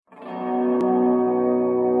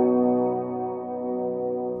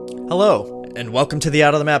Hello, and welcome to the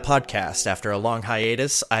Out of the Map podcast. After a long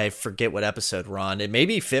hiatus, I forget what episode we're on. It may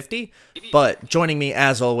be 50, but joining me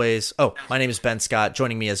as always... Oh, my name is Ben Scott.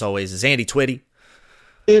 Joining me as always is Andy Twitty.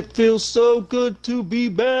 It feels so good to be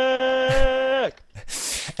back!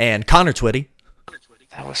 And Connor Twitty.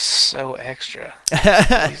 That was so extra.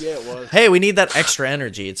 Yeah, it was. Hey, we need that extra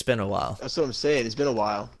energy. It's been a while. That's what I'm saying. It's been a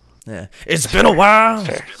while. Yeah, it's been a while.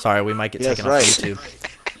 Sorry, we might get taken off right. YouTube.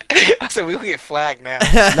 I said we will get flagged now.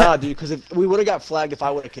 Nah, dude, because if we would have got flagged if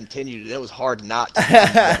I would have continued, and it was hard not to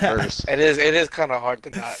continue that verse. It is kind of hard to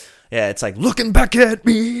not. Yeah, it's like, looking back at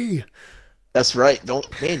me. That's right. Man,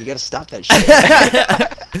 you gotta stop that shit.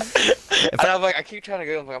 And I'm like, I keep trying to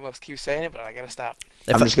go. I'm gonna keep saying it, but I gotta stop.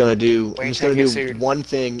 I'm just gonna do get sued. one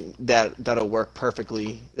thing that'll work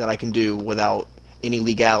perfectly that I can do without any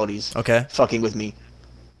legalities. Okay. Fucking with me.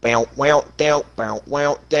 Bow, wow, down, bow,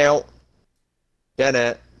 wow, down.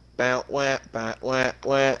 Da-da. Bow, wah, bow, wah,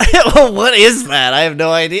 wah. What is that? I have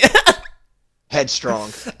no idea.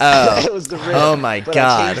 Headstrong. Oh. It was the riff, Oh my but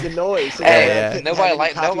God. I changed the noise. So Hey, yeah. I couldn't nobody have any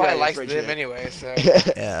likes copyright them infringement. anyway. So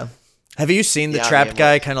Yeah. Have you seen the Yeah, trap man,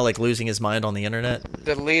 guy kind of like losing his mind on the internet?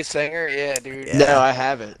 the lead singer, yeah, dude. Yeah. No, I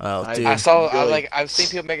haven't. Oh, dude. I saw. really- I've seen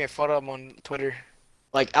people making fun of him on Twitter.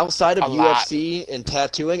 Like outside of A lot. UFC and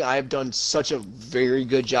tattooing, I've done such a very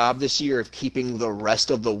good job this year of keeping the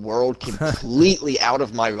rest of the world completely out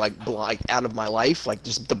of my out of my life. Like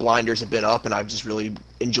just the blinders have been up, and I've just really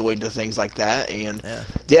enjoyed the things like that. And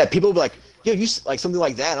yeah, people will be like, "Yo, you like something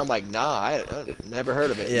like that?" And I'm like, "Nah, I never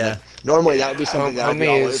heard of it." Yeah. Like, normally that would be something that I'd be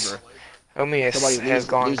all over. Homie Somebody has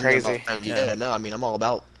gone losing their crazy. mind. Yeah, no, I mean I'm all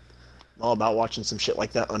about watching some shit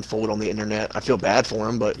like that unfold on the internet. I feel bad for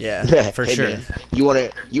him, but Yeah, for hey, sure. man, you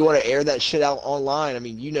wanna air that shit out online. I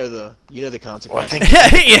mean, you know the Well, I consequences. think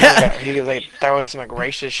Yeah. he was like throwing some like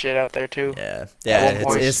racist shit out there too. Yeah, At one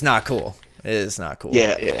point. it's not cool. It is not cool.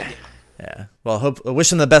 Yeah. Yeah. Well,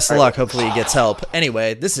 wish him the best of luck. Hopefully he gets help.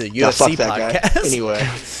 Anyway, this is a Yeah, fuck UFC that guy. podcast. Anyway,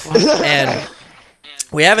 And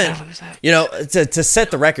we haven't, to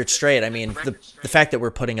set the record straight, I mean, the fact that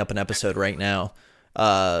we're putting up an episode right now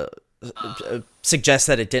suggests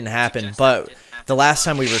that it didn't happen. But the last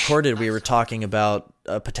time we recorded, we were talking about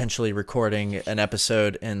potentially recording an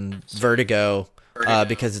episode in Vertigo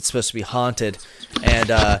because it's supposed to be haunted.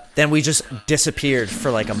 And then we just disappeared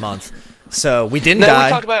for like a month. So we didn't No, die.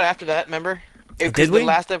 we talked about it after that. Remember? Did we? The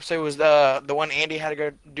last episode was the one Andy had to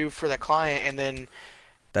go do for the client, and then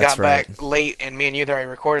That's got right. back late, and me and you already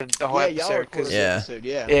recorded the whole yeah, y'all episode. recorded this Yeah. episode,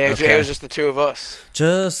 yeah. Yeah, Okay. it was just the two of us.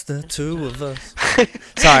 Just the two of us.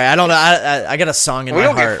 Sorry, I don't know. I got a song in We my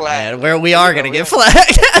don't get heart, flagged. man. Where we are gonna We get don't-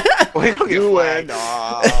 flagged. We don't get You flagged. and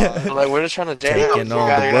I. Like we're just trying to jam out. Taking You on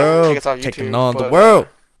gotta the take world. us off YouTube, Taking on the but- world.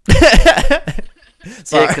 Yeah,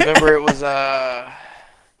 Sorry. 'cause remember it was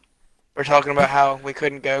we're talking about how we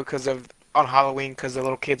couldn't go on Halloween because the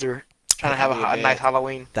little kids were trying to have a nice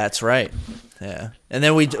Halloween. That's right. Yeah. And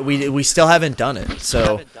then we still haven't done it,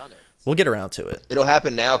 so we'll get around to it. It'll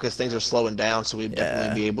happen now because things are slowing down, so we'd Yeah.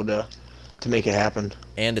 definitely be able to make it happen.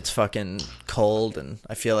 And it's fucking cold, and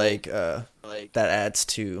I feel like that adds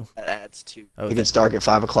to. Oh, It gets dark at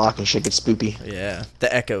 5 o'clock and shit gets spoopy. yeah.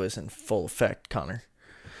 The echo is in full effect, Connor.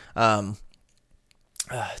 The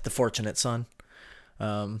Fortunate Son.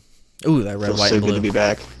 Ooh, that red, Feels white, so and good blue. to be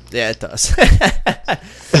back. Yeah, it does.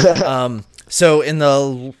 So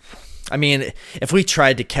I mean, if we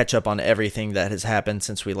tried to catch up on everything that has happened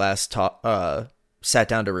since we last sat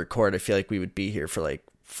down to record, I feel like we would be here for like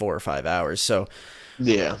 4 or 5 hours. So,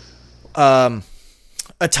 Yeah.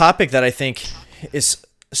 a topic that I think is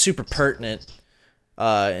super pertinent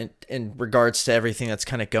in regards to everything that's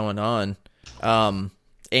kind of going on.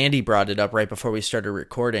 Andy brought it up right before we started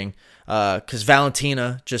recording, because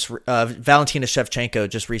Valentina Shevchenko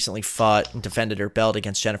just recently fought and defended her belt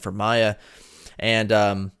against Jennifer Maia,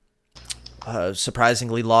 and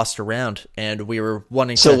surprisingly lost a round. And we were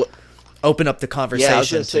wanting to open up the conversation. Yeah, I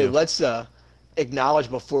was going to say, to let's acknowledge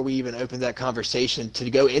before we even open that conversation to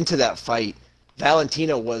go into that fight.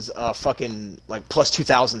 Valentina was a fucking like plus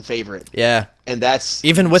 2,000 favorite, yeah, and that's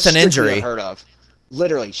even with an strictly injury, unheard of.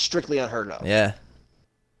 Literally, strictly unheard of. yeah,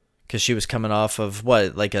 because she was coming off of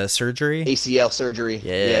what, like a surgery, ACL surgery.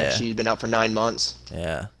 Yeah. She'd been out for 9 months.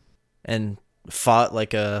 yeah, and fought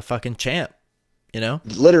like a fucking champ, you know.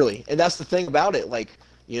 Literally, and that's the thing about it. Like,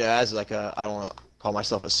 as like I don't want to call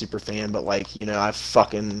myself a super fan, but like, I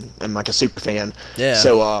fucking am like a super fan. Yeah.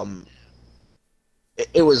 So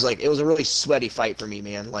it was a really sweaty fight for me,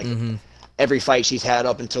 man. Like every fight she's had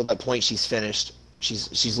up until that point she's finished,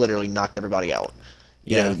 she's literally knocked everybody out.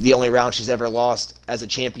 You know, the only round she's ever lost as a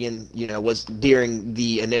champion, you know, was during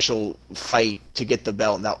the initial fight to get the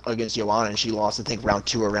belt against Joanna, and she lost, I think, round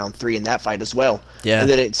 2 or round 3 in that fight as well. Yeah. And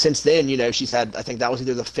then since then, you know, she's had, I think that was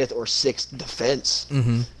either the 5th or 6th defense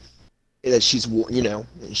that she's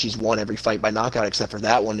won every fight by knockout except for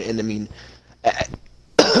that one. And I mean,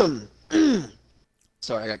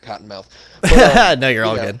 sorry, I got cotton mouth. But, no, you're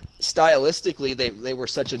all good. Stylistically, they were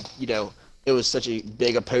such a, you know, it was such a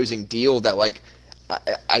big opposing deal that, like,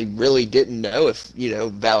 I really didn't know if, you know,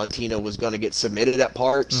 Valentina was going to get submitted at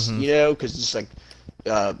parts, you know, because just like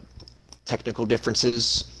technical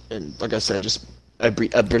differences, and like I said, just a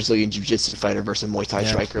Brazilian Jiu-Jitsu fighter versus a Muay Thai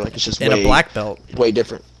striker, like it's just a black belt, way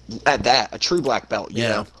different. At that, a true black belt, you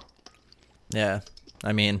know. Yeah,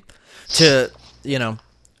 I mean, to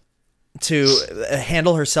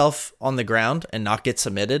handle herself on the ground and not get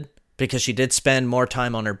submitted. Because she did spend more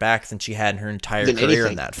time on her back than she had in her entire career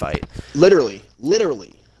in that fight. Literally.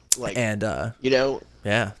 Like, and, you know.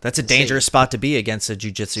 Yeah, that's a dangerous spot to be against a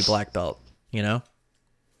jiu-jitsu black belt, you know?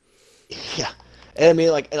 Yeah. And I mean,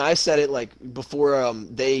 like, and I said it, like, before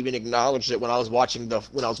they even acknowledged it when I was watching the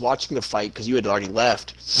fight, because you had already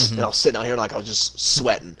left. And I was sitting out here, like, I was just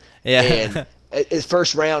sweating. Yeah. And the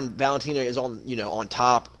first round, Valentina is on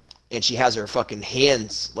top, and she has her fucking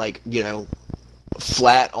hands, like, you know,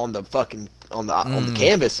 flat on the fucking on the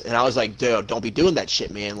canvas, and I was like, dude, don't be doing that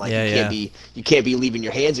shit, man. Like, you can't be leaving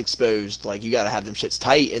your hands exposed. Like, you gotta have them shits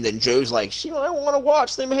tight. And then Joe's like, you know, I don't want to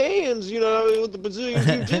watch them hands. You know, with the Brazilian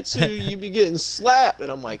Jiu-Jitsu, you be getting slapped.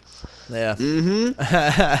 And I'm like, yeah,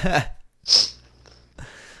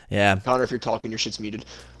 yeah. Connor, if you're talking, your shit's muted.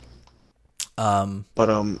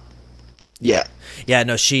 But yeah.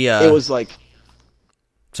 No, she. It was like.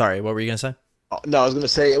 Sorry, what were you gonna say? No, I was going to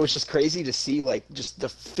say, it was just crazy to see, like, just the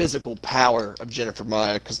physical power of Jennifer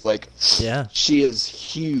Maia, because, like, she is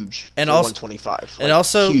huge and for also, 125. Like, and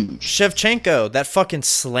also, huge. Shevchenko, that fucking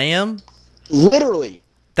slam. Literally.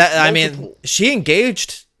 I mean, she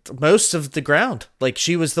engaged most of the ground. Like,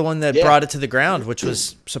 she was the one that brought it to the ground, which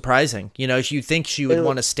was surprising. You know, you think she would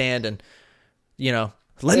want to stand and, you know,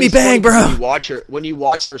 let me bang, bro. When you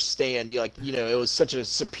watch her stand, you're like, you know, it was such a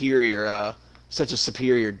superior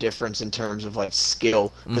difference in terms of, like,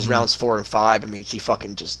 skill, because rounds 4 and 5, I mean, she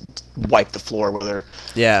fucking just wiped the floor with her.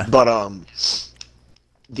 Yeah. But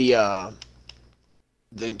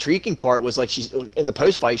the intriguing part was, like, she's in the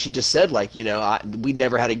post fight, she just said, like, you know, we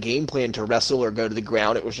never had a game plan to wrestle or go to the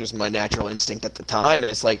ground. It was just my natural instinct at the time.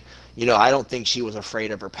 And it's like, you know, I don't think she was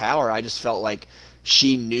afraid of her power. I just felt like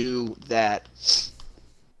she knew that,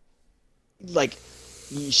 like,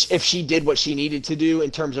 if she did what she needed to do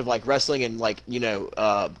in terms of, like, wrestling and, like, you know,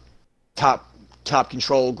 top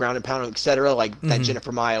control, ground and pound, etc., like, that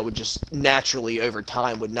Jennifer Maia would just naturally over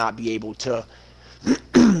time would not be able to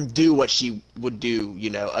do what she would do, you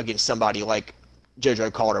know, against somebody like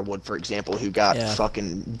JoJo Calderwood, for example, who got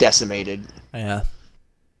fucking decimated. Yeah.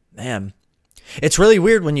 Man. It's really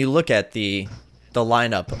weird when you look at the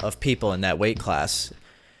lineup of people in that weight class.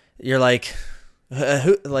 You're like...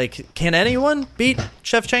 can anyone beat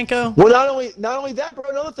Shevchenko? Well, not only that, bro.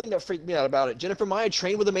 Another thing that freaked me out about it: Jennifer Maia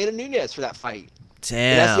trained with Amanda Nunes for that fight. Damn,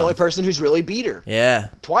 and that's the only person who's really beat her. Yeah,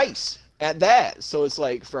 twice at that. So it's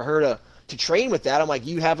like, for her to train with that, I'm like,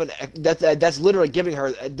 you haven't. That's literally giving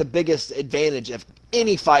her the biggest advantage of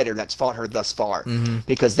any fighter that's fought her thus far,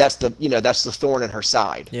 because that's the thorn in her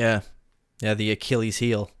side. Yeah, the Achilles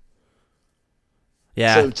heel.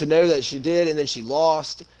 Yeah. So to know that she did, and then she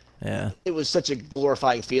lost. Yeah. It was such a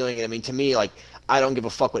glorifying feeling. And I mean, to me, like, I don't give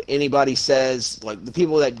a fuck what anybody says. Like, the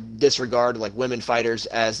people that disregard, like, women fighters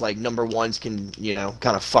as, like, number ones can, you know,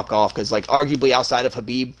 kind of fuck off. Because, like, arguably outside of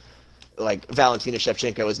Khabib, like, Valentina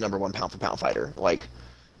Shevchenko is number 1 pound-for-pound fighter. Like,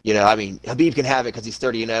 you know, I mean, Khabib can have it because he's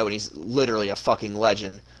 30-0 and he's literally a fucking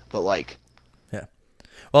legend. But, like... Yeah.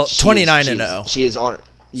 Well, 29-0. She is on...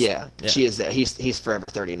 Yeah, she is there. He's forever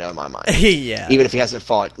 30-0 in my mind. Yeah. Even if he hasn't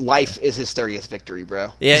fought, life is his 30th victory, bro.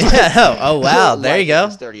 Yeah. Oh wow. There you go.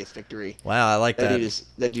 His 30th victory. Wow, I like that.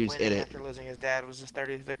 That dude's in it. After losing his dad was his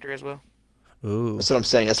 30th victory as well. Ooh. That's what I'm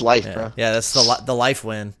saying. That's life, bro. Yeah, that's the life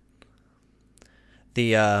win.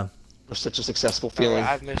 It was such a successful feeling.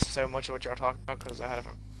 I've missed so much of what y'all talking about because I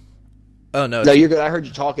haven't. Oh no. No, you're good. I heard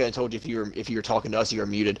you talking. I told you if you were talking to us, you were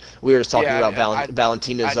muted. We were just talking about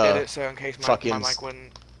Valentina's. I did it so in case my mic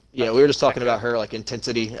wouldn't. Yeah, we were just talking about her, like,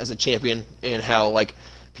 intensity as a champion and how, like,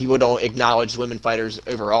 people don't acknowledge women fighters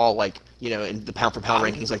overall, like, you know, in the pound-for-pound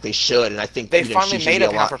rankings like they should, and I think they finally made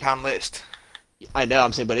a pound-for-pound list. I know,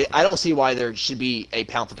 I'm saying, but I don't see why there should be a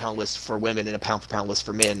pound-for-pound list for women and a pound-for-pound list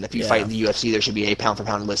for men. If you fight in the UFC, there should be a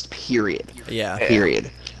pound-for-pound list, period. Yeah.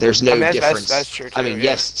 Period. There's no that's, difference. That's true too, I mean,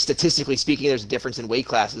 yes, statistically speaking, there's a difference in weight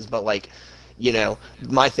classes, but like, you know,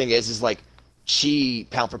 my thing is like, she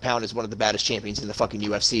pound for pound is one of the baddest champions in the fucking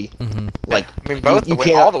UFC. Mm-hmm. Like, I mean, both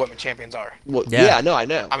all the women champions are. Well, Yeah. yeah, no, I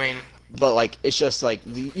know. I mean, but like, it's just like,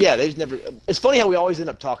 they've never. It's funny how we always end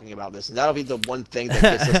up talking about this, and that'll be the one thing that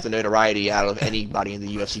gets us the notoriety out of anybody in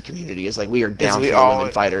the UFC community. Is like, we are down for the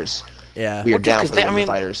women fighters. Yeah. We are down for the women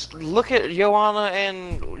fighters. Look at Joanna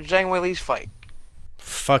and Zhang Weili's fight.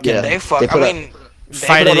 Fucking. Yeah. They fuck. They put I up- mean,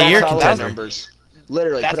 Fight they of the put up year Max Holloway contender. numbers.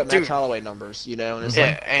 Literally That's- put up dude. Max Holloway numbers, you know, and it's Yeah,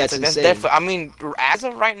 like, and that's so insane. I mean, as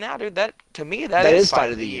of right now, dude, that to me that That is is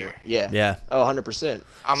fight of the year. Yeah. Yeah. Oh, 100%.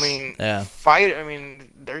 I mean, Yeah. fight. I mean,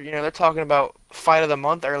 they're talking about fight of the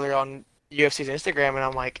month earlier on UFC's Instagram, and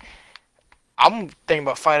I'm like, I'm thinking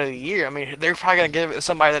about fight of the year. I mean, they're probably gonna give it to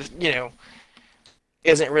somebody that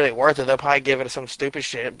isn't really worth it. They'll probably give it to some stupid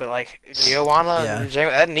shit, but like Joanna, Yeah.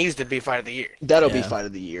 that needs to be fight of the year. That'll be Yeah. fight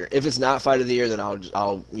of the year. If it's not fight of the year, then I'll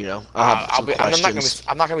have some questions.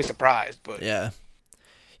 I'm not gonna be surprised, but Yeah.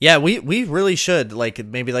 Yeah, we really should, like,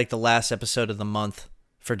 maybe like the last episode of the month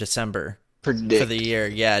for December Predict for the year.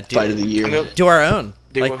 Yeah, fight of the year. I mean, do our own,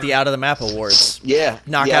 Do like what? the Out of the Map awards, Yeah.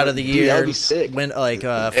 knockout of the dude, year, That would be sick. win fight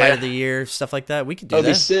Yeah. of the year, stuff like that. We could do That would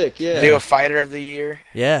be that. sick. Yeah. do a fighter of the year.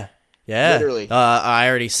 Yeah, yeah. Literally. I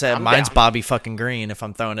already said I'm mine's down. Bobby fucking Green. If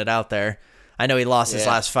I'm throwing it out there, I know he lost his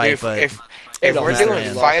Yeah. last fight, If, but if don't we're matter doing if he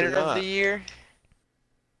lost fighter or of not. the year,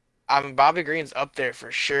 I mean Bobby Green's up there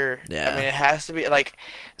for sure. Yeah. I mean it has to be like,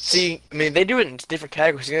 see, I mean they do it in different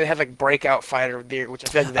categories. They have like breakout fighter of the year, which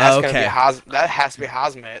I feel like that's Oh, gonna okay. be that has to be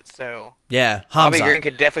Hazmat. So yeah, Bobby Hamza. Green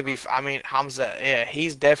could definitely be. I mean Hamza, yeah,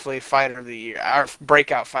 he's definitely fighter of the year, or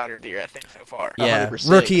breakout fighter of the year. I think so far. Yeah, 100%,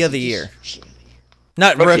 rookie of the year.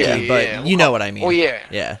 Not rookie, Rookie, but yeah. you know what I mean. Oh yeah,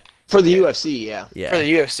 Yeah, For the UFC, yeah. yeah, for the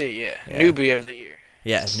UFC, yeah, newbie of the year.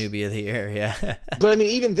 yeah. Newbie of the year. Yeah, But I mean,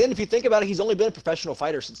 even then, if you think about it, he's only been a professional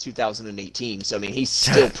fighter since 2018. So I mean, he's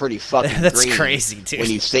still pretty fucking That's green crazy, dude. when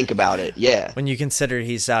you think about it. Yeah, when you consider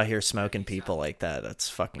he's out here smoking people like that, that's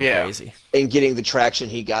fucking Yeah. crazy. and getting the traction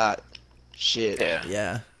he got, shit. Yeah.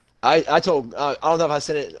 Yeah, I told I don't know if I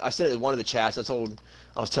sent it. I sent it in one of the chats. I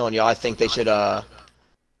was telling y'all I think they should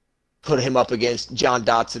put him up against John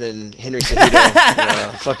Dotson and Henry Cejudo in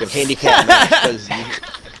a fucking handicap match because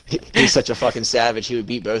he's such a fucking savage. He would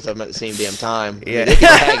beat both of them at the same damn time. Yeah. They can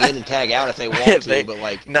tag in and tag out if they want to, They- but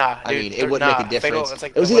like, Nah, I dude, mean, it wouldn't make a difference. It's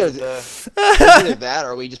like It was the- either the- it was either that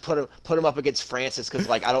or we just put him up against Francis because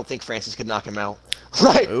like I don't think Francis could knock him out.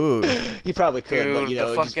 Like ooh, he probably could, dude, but you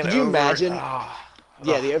know, the just, fucking could you imagine? Oh,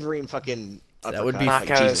 Yeah, the Overeem fucking. That would be uppercut,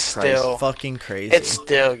 Knockout is Jesus Christ. still- fucking crazy. it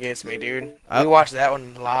still gets me, dude. I- We watched that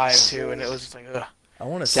one live too, and it was just like, ugh, I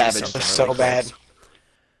want to see Savage. something it was so really bad. close.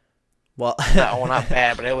 Well, No, well, not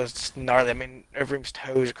bad, but it was just gnarly. I mean, Overeem's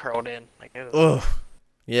toes curled in. Like, it was, ugh,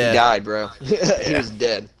 He yeah, died, bro. He was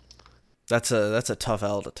dead. that's a tough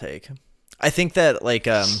L to take. I think that like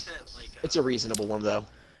It's a reasonable one though.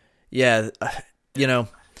 yeah, you know,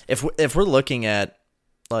 if we're looking at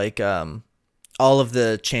like all of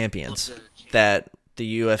the champions that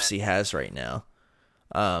the UFC has right now,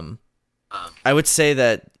 I would say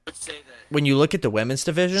that when you look at the women's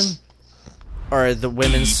division or the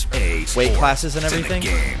women's weight classes and everything.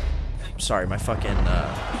 Sorry, my fucking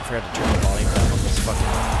I forgot to turn the volume down on this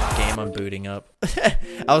fucking game I'm booting up.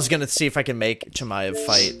 I was gonna see if I can make Chimaev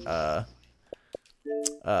fight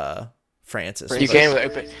Francis. you can with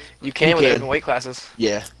open. You can with can. open weight classes.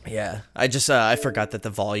 Yeah. Yeah, I just I forgot that the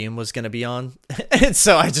volume was gonna be on, and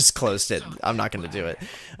so I just closed it. I'm not gonna do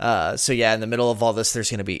it. So yeah, in the middle of all this, there's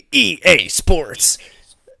gonna be EA Sports,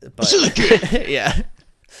 but yeah,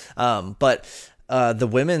 but the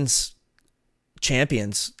women's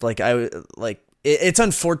champions, it's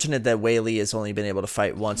unfortunate that Wei Li has only been able to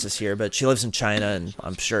fight once this year, but she lives in China, and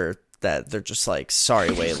I'm sure that they're just like, sorry,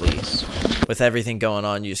 Wei Li, with everything going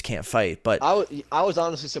on, you just can't fight. But I was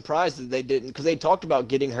honestly surprised that they didn't, because they talked about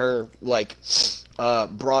getting her like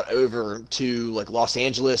brought over to like Los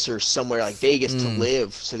Angeles or somewhere like Vegas to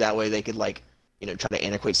live, so that way they could like try to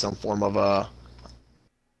antiquate some form of a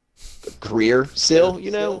career still,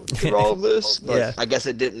 through all of this. But Yeah. I guess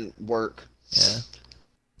it didn't work. yeah.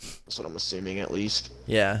 That's what I'm assuming, at least.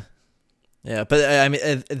 Yeah. Yeah, but I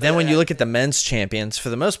mean, then when you look at the men's champions, for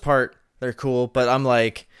the most part, they're cool, but I'm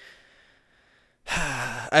like,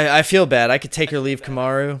 I feel bad. I could take or leave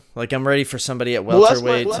Kamaru. Like, I'm ready for somebody at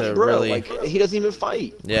welterweight to bro. really. Like, he doesn't even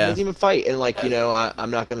fight. Yeah. He doesn't even fight. And like, I'm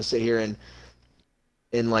not gonna sit here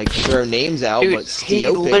and like throw names out, Dude, but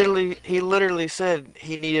he literally said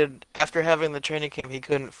he needed, after having the training camp, he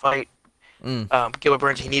couldn't fight Gilbert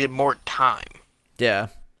Burns. He needed more time. Yeah.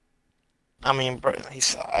 I mean, bro, I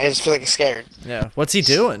just feel like he's scared. Yeah. What's he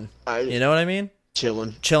doing? You know what I mean?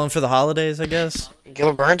 Chilling. Chilling for the holidays, I guess.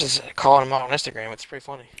 Gilbert Burns is calling him out on Instagram. It's pretty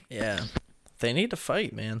funny. Yeah. They need to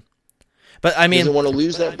fight, man. But I He doesn't mean, want to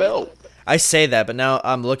lose that belt. I say that, but now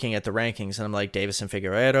I'm looking at the rankings and I'm like Davison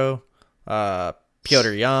Figueiredo,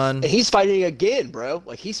 Piotr Jan. And he's fighting again, bro.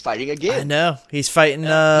 Like, he's fighting I again. know. He's fighting He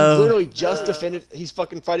literally just defended. He's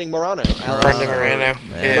fucking fighting Morano. Brandon Moreno.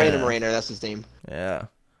 yeah. Brandon Moreno, that's his name. yeah.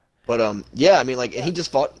 But yeah, I mean, like, and he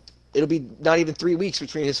just fought. It'll be not even 3 weeks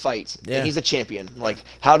between his fights, Yeah. and he's a champion. Like,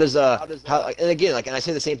 how does and again, like, and I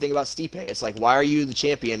say the same thing about Stipe. It's like, why are you the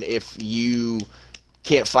champion if you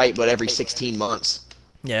can't fight but every 16 months?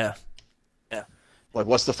 Yeah. Like,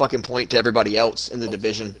 what's the fucking point to everybody else in the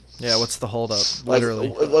division? Yeah, what's the holdup? Like, Literally.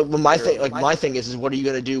 my thing is what are you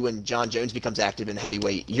gonna do when John Jones becomes active in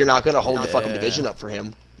heavyweight? You're not gonna hold the fucking division up for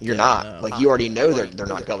him. You're not. no. Like, you already know they're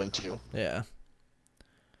not going to. Yeah.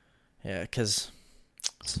 Yeah, because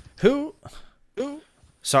who?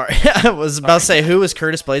 Sorry, I was about to say who was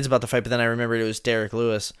Curtis Blades about to fight, but then I remembered it was Derek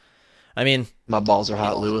Lewis. I mean, My balls are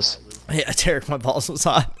hot, Lewis. yeah, Derek, my balls was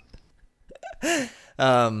hot.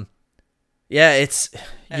 Yeah, it's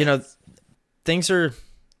things are.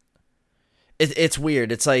 It's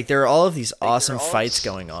weird. It's like there are all of these awesome fights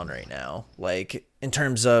going on right now. Like in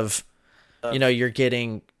terms of, you're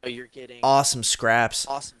getting awesome scraps,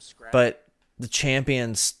 but the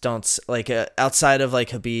champions don't like outside of like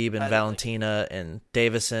Khabib and Valentina and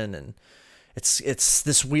Davison, and it's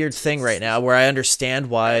this weird thing right now where I understand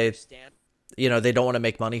why they don't want to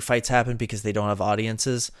make money fights happen because they don't have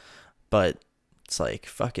audiences, but it's like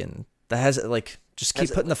fucking that has like just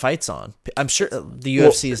keep putting the fights on. I'm sure the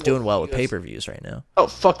UFC is doing well with pay-per-views right now. Oh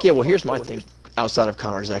fuck yeah! Well, here's my thing outside of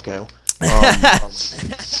Connor's Echo. All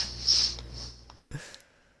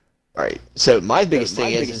right. So my biggest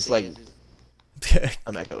thing is like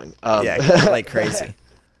I'm echoing. Yeah, like crazy.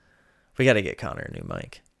 We got to get Connor a new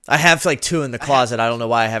mic. I have like 2 in the closet. I don't know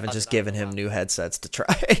why I haven't just given him new headsets to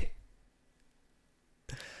try.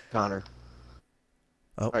 Connor.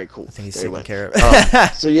 Oh, all right, cool. I think he's There he taking went. care of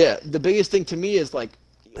it. So yeah, the biggest thing to me is like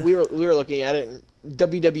we were looking at it.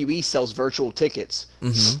 WWE sells virtual tickets,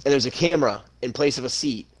 and there's a camera in place of a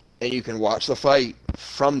seat, and you can watch the fight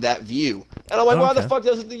from that view. And I'm like, why the Okay. fuck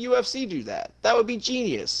doesn't the UFC do that? That would be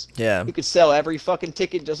genius. Yeah. You could sell every fucking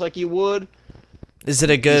ticket just like you would. Is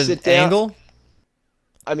it a good sit down- angle?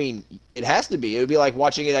 I mean, it has to be. It would be like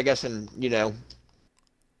watching it, I guess,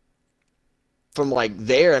 from like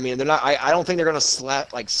there. I mean, they're not. I don't think they're gonna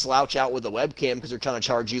slouch out with the webcam because they're trying to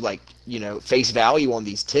charge you like face value on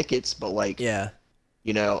these tickets. But like, Yeah.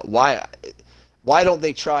 why don't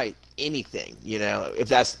they try anything? If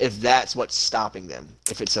that's what's stopping them.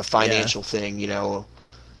 If it's a financial thing,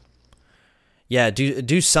 Yeah,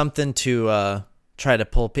 do something to try to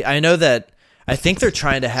pull people. I think they're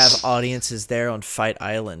trying to have audiences there on Fight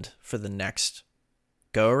Island for the next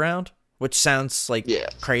go around, which sounds like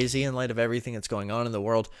crazy in light of everything that's going on in the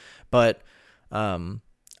world. But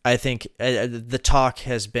I think the talk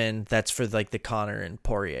has been that's for like the Conor and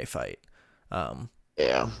Poirier fight.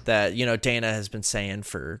 That Dana has been saying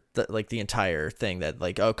for the entire thing that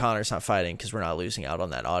like, oh, Conor's not fighting because we're not losing out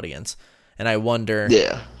on that audience. And I wonder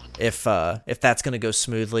if that's going to go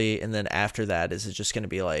smoothly, and then after that, is it just going to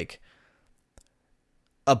be like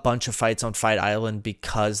a bunch of fights on Fight Island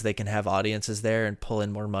because they can have audiences there and pull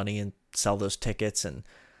in more money and sell those tickets? And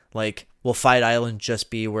like, will Fight Island just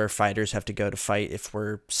be where fighters have to go to fight if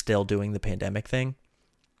we're still doing the pandemic thing?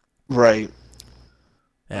 Right.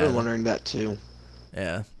 Yeah. I've been wondering that too.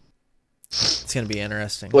 Yeah, it's gonna be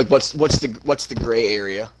interesting. Like, what's the gray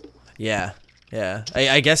area? Yeah.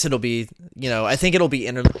 I guess it'll be I think it'll be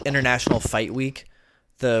International Fight Week,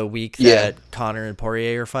 the week that Conor and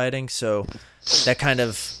Poirier are fighting. So that kind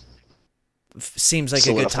of seems like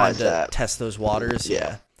a good time to test those waters.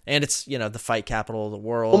 Yeah. And it's the fight capital of the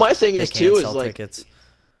world. Well, my thing They is can't too is sell like tickets.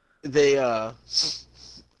 they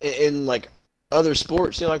in like other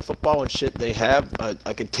sports, like football and shit, they have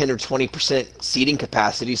like a 10 or 20% seating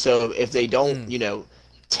capacity. So if they don't,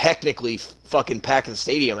 technically fucking pack the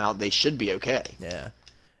stadium out, they should be okay. Yeah.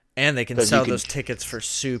 And they can 'Cause sell you can- those tickets for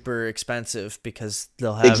super expensive because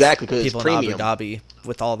they'll have 'cause it's people in Abu premium. Dhabi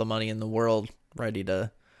with all the money in the world ready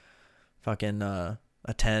to fucking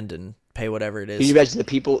attend and pay whatever it is. Can you imagine the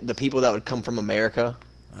people that would come from America,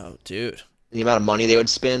 Oh, dude. the amount of money they would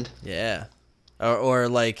spend? Yeah. Or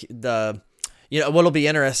like what'll be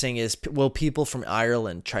interesting is will people from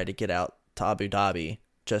Ireland try to get out to Abu Dhabi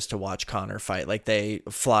just to watch Conor fight? Like they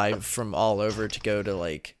fly from all over to go to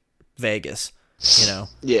like Vegas,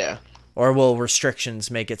 Yeah. Or will restrictions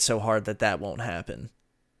make it so hard that won't happen?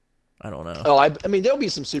 I don't know. Oh, I mean, there'll be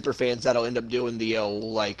some super fans that'll end up doing the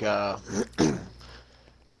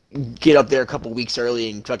get up there a couple weeks early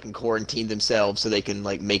and fucking quarantine themselves so they can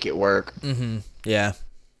like make it work Yeah.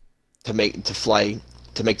 to make the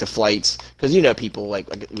flights, because people like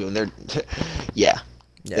when they're yeah,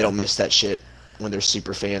 they don't miss that shit when they're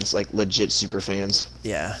super fans, like legit super fans,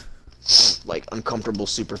 Yeah. like uncomfortable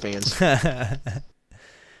super fans.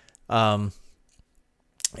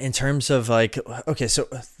 In terms of like, okay, so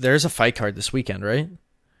there's a fight card this weekend, right?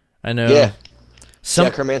 I know. Yeah, Some.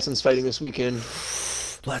 Jack Hermansson's fighting this weekend.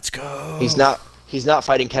 Let's go. He's not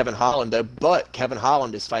fighting Kevin Holland though, but Kevin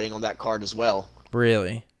Holland is fighting on that card as well.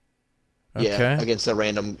 Really? Okay. Yeah, against a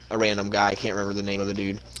random guy. I can't remember the name of the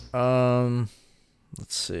dude.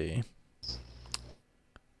 Let's see.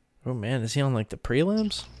 Oh man, is he on like the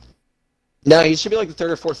prelims? No, he should be like the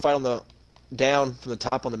third or fourth fight on the down from the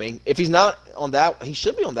top on the main. If he's not on that, he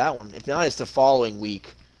should be on that one. If not, it's the following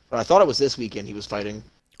week. But I thought it was this weekend he was fighting.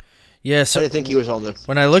 Yeah, I so didn't think he was on the.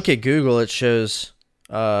 when I look at Google, it shows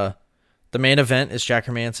the main event is Jack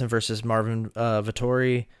Hermansson versus Marvin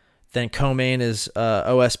Vettori. Then co-main is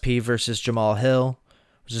OSP versus Jamal Hill,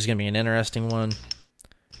 which is going to be an interesting one.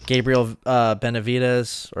 Gabriel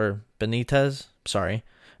Benitez, sorry,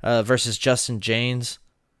 versus Justin James.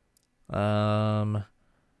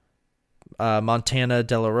 Montana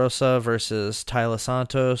De La Rosa versus Tyler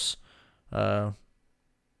Santos. Yeah,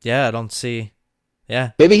 I don't see.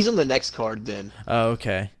 Yeah. Maybe he's on the next card then, Oh,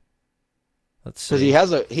 okay. Let's see.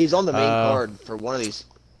 because he's on the main card for one of these.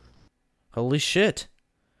 Holy shit.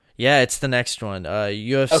 Yeah, it's the next one.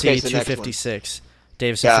 UFC Okay, it's the next 256.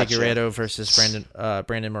 Davison Gotcha. Figueiredo versus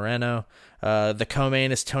Brandon Moreno. The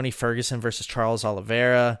co-main is Tony Ferguson versus Charles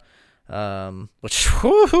Oliveira. Which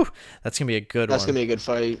whew, that's gonna be a good That's one. gonna be a good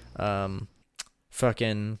fight.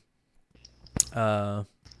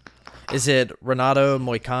 Is it Renato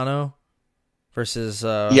Moicano versus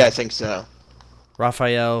Yeah, I think so.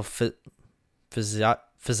 Rafael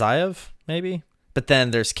Fiziev, maybe? But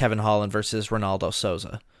then there's Kevin Holland versus Ronaldo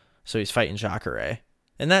Souza. So he's fighting Jacare.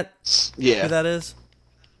 And that Yeah, who that is?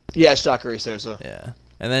 yeah, Jacare Souza. Yeah.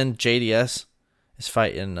 And then JDS is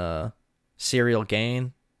fighting Cyril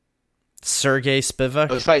Gain. Sergey I Spivak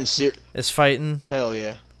was fighting. is fighting. Hell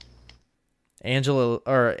yeah.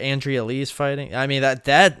 Andrea Lee's fighting. I mean that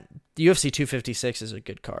UFC 256 is a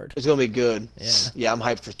good card. It's gonna be good. Yeah. Yeah, I'm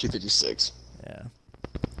hyped for 256. Yeah.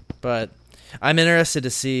 But I'm interested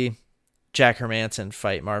to see Jack Hermansson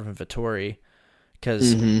fight Marvin Vettori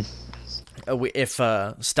because if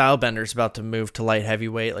Stylebender's about to move to light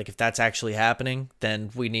heavyweight, like if that's actually happening,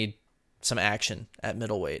 then we need some action at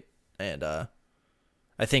middleweight. And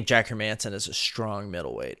I think Jack Hermansson is a strong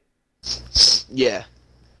middleweight. Yeah.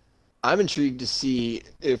 I'm intrigued to see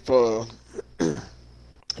if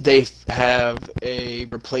they have a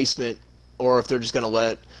replacement or if they're just going to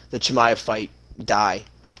let the Chimaev fight die.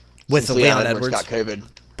 With since Leon Edwards? got COVID.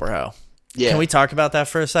 Bro. Yeah. Can we talk about that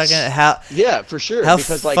for a second? How Yeah, for sure. How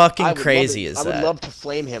because, fucking I would love crazy to- is I would that? love to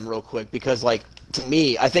flame him real quick because, like, to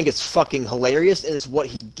me, I think it's fucking hilarious and it's what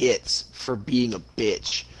he gets for being a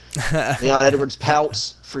bitch. Leon Edwards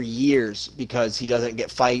pouts for years because he doesn't get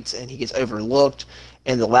fights and he gets overlooked.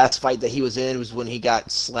 And the last fight that he was in was when he got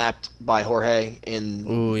slapped by Jorge in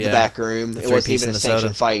Ooh, the yeah. back room. The It wasn't three-piece even a Minnesota.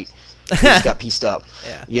 sanctioned fight. He just got pieced up.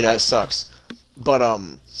 Yeah. You know, it sucks. But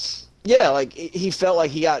yeah, like he felt like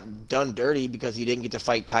he got done dirty because he didn't get to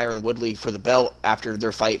fight Tyron Woodley for the belt after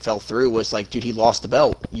their fight fell through. Was like, dude, he lost the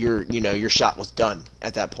belt. Your shot was done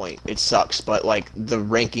at that point. It sucks, but like the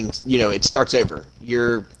rankings, it starts over.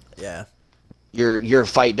 Yeah. Your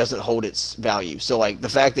fight doesn't hold its value. So like the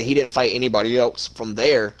fact that he didn't fight anybody else from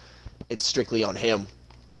there, it's strictly on him.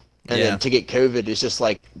 And Yeah. then to get COVID is just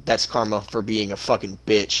like that's karma for being a fucking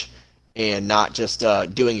bitch and not just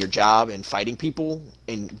doing your job and fighting people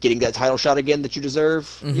and getting that title shot again that you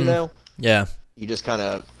deserve. You know, Yeah. you just kind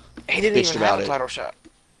of He didn't bitched even about have a it. title shot.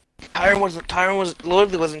 Tyron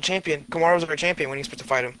wasn't champion. Kamaru was our champion when he was supposed to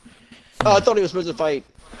fight him. Oh, I thought he was supposed to fight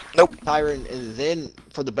Nope. Tyron and then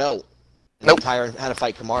for the belt. And Nope. then Tyron had to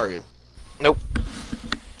fight Kamaru. Nope.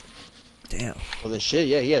 Damn. Well then shit,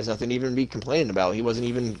 yeah, he has nothing to even be complaining about. He wasn't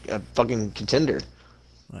even a fucking contender.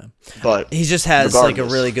 But He just has like a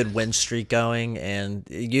regardless. really good win streak going, and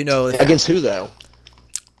against who though?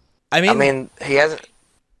 I I mean, he hasn't.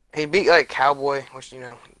 He beat like Cowboy, which yeah,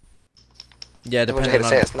 I hate depending to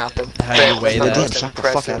say on it's not the how you weigh it's not that. the most Shock the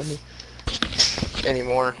fuck out of me. impressive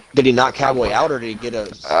anymore. Did he knock Cowboy out or did he get a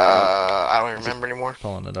I don't even remember anymore.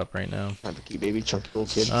 Pulling it up right now. Chunky baby, chunky little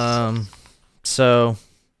kid? So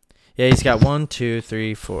yeah, he's got 1, 2,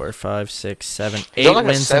 3, 4, 5, 6, 7, He's 8 on like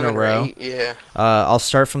wins in a seven or row. eight, yeah. I'll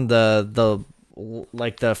start from the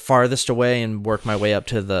like the farthest away and work my way up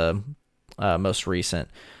to the most recent.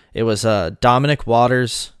 It was Dominic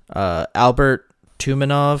Waters, Albert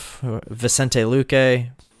Tumanov, Vicente Luque,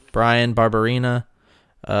 Brian Barberina,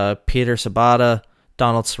 Peter Sabata,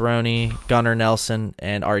 Donald Cerrone, Gunnar Nelson,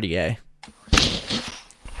 and RDA.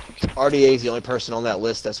 RDA is the only person on that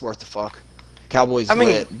list that's worth the fuck. Cowboys. I mean,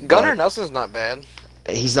 lit, Gunnar Nelson's not bad.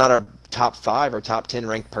 He's not a top 5 or top 10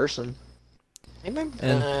 ranked person. And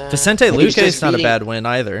Vicente Luque is not a bad win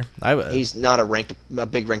either. He's not a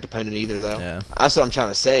big ranked opponent either, though. Yeah. That's what I'm trying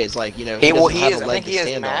to say. It's like, you know, he doesn't have a I leg think to he is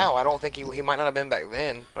stand now. on. I don't think he might not have been back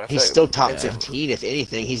then. But I feel He's like- still top 15, if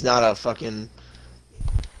anything. He's not a fucking.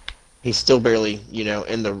 He's still barely, you know,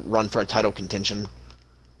 in the run for a title contention.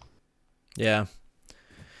 Yeah.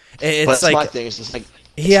 But It's that's my like thing. It's just like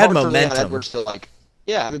he it's had hard for Leon momentum, Edwards to like,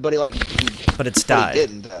 yeah, everybody like, but it's but died. he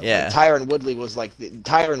didn't. Yeah. Like, Tyron Woodley was like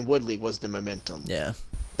Tyron Woodley was the momentum. Yeah.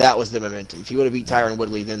 That was the momentum. If he would have beat Tyron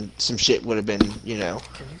Woodley, then some shit would have been, you know,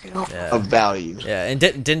 Can you get off? Yeah. of value. Yeah, and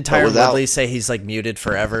didn't Tyron without- Woodley say he's like muted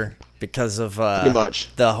forever because of Pretty much.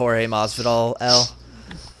 the Jorge Masvidal L?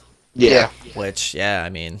 Yeah. Which, yeah, I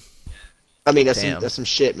mean, I mean, Damn. that's some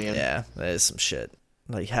shit, man. yeah, that is some shit.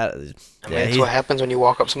 Like, how? I mean, Yeah, that's what happens when you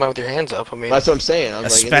walk up to somebody with your hands up. I mean, That's what I'm saying. I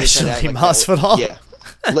was like, and then he's trying to Especially act like Masvidal.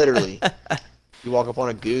 Yeah, literally. You walk up on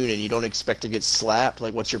a goon and you don't expect to get slapped.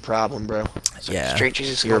 Like, what's your problem, bro? yeah. straight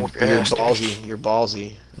Jesus You're, gonna whoop your you're ass, dude. ballsy. You're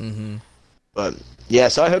ballsy. Mm-hmm. But yeah,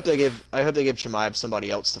 so I hope they give Chimaev somebody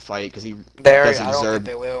else to fight because he They already, doesn't I don't deserve. think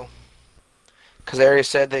they will. Because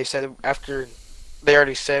they said after, they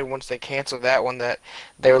already said once they canceled that one that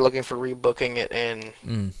they were looking for rebooking it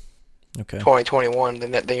in Okay. 2021.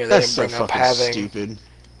 Then they That's didn't so bring up fucking having stupid.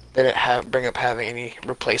 they didn't bring up having any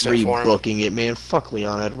replacement for him Rebooking it, man. Fuck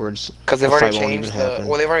Leon Edwards. because they've The already fight won't even changed the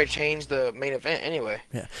happen. they've already changed the main event anyway.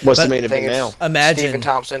 Yeah. What's But the main I think event now? it's Imagine, Stephen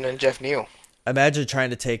Thompson and Jeff Neal. imagine trying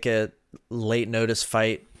to take a late notice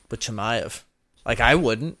fight with Chimaev. Like, I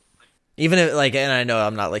wouldn't. Even if, like, and I know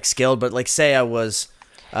I'm not like skilled, but like, say I was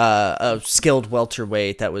a skilled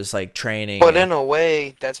welterweight that was like training. But in a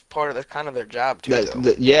way, that's kind of their job too.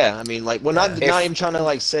 Though. Yeah, I mean, like, well, not Yeah. not even trying to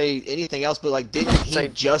like say anything else, but like, didn't he Say-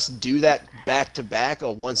 just do that back to back,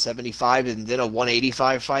 a 175 and then a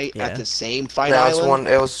 185 fight Yeah. at the same fight That was island,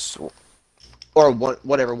 It was or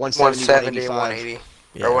whatever 170, 170 and 185. 180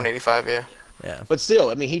 Yeah. or 185. Yeah. Yeah. But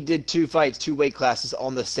still, I mean, he did 2 fights, 2 weight classes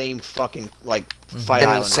on the same fucking like fight In,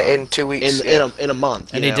 island in 2 weeks. in a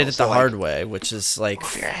month. And you he did know? it So, the like, hard way, which is like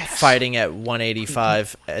Off your ass. fighting at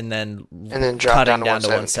 185 and then drop cutting down to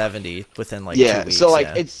 170 within like Yeah, 2 weeks. so like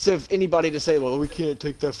yeah. it's if anybody to say, well, we can't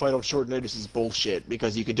take that fight on short notice is bullshit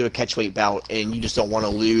because you could do a catchweight bout and you just don't want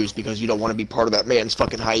to lose because you don't want to be part of that man's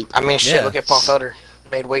fucking hype. I mean, shit. Yeah. Look at Paul Felder.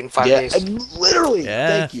 Made weight in 5 Yeah, days. and literally. Yeah.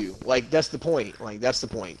 Thank you. Like that's the point. Like that's the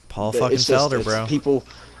point. Paul That fucking it's just- Felder, it's bro.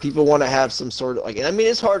 People want to have some sort of like, and I mean,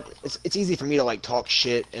 it's hard. It's easy for me to like talk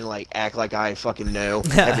shit and like act like I fucking know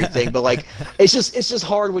everything, but like it's just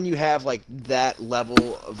hard when you have like that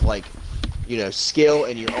level of like, you know, skill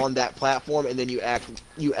and you're on that platform and then you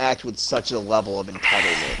act with such a level of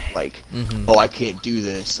entitlement. Like, oh, I can't do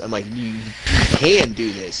this. I'm like, you can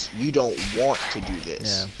do this. You don't want to do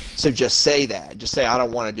this. Yeah. So just say that. Just say I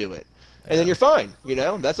don't want to do it. And then you're fine, you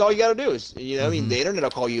know. That's all you got to do is, you know. I mean, the internet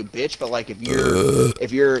will call you a bitch, but like if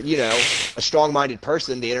you're, you know, a strong-minded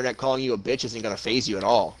person, the internet calling you a bitch isn't gonna phase you at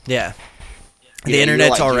all. Yeah. You The know, you're internet's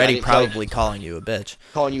like, dude, I already didn't tell you- probably calling you a bitch.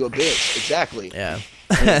 Calling you a bitch, exactly. Yeah.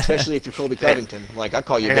 And especially if you're Colby Covington, like I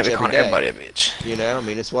call you a You're bitch gonna be every calling day. everybody a bitch. You know, I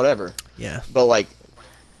mean, it's whatever. Yeah. But like,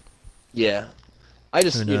 yeah, I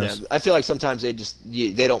just, Who you know, knows? I feel like sometimes they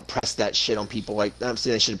don't press that shit on people. Like, I'm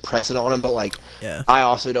saying they should press it on them, but like, Yeah. I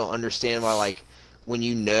also don't understand why, like, when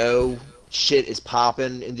you know shit is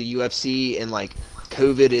popping in the UFC and like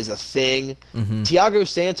COVID is a thing, Thiago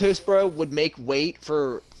Santos, bro, would make weight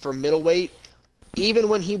for middleweight, even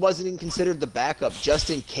when he wasn't even considered the backup, just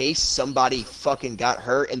in case somebody fucking got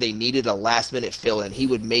hurt and they needed a last minute fill in. He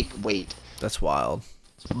would make weight That's wild.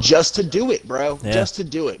 just to do it, bro. Yeah. Just to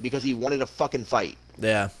do it because he wanted a fucking fight.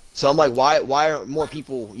 Yeah. So I'm like, why aren't more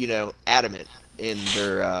people, you know, adamant in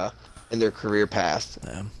their career path?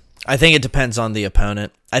 I think it depends on the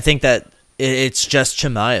opponent. I think that it's just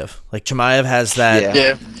Chimaev. Like Chimaev has that Yeah.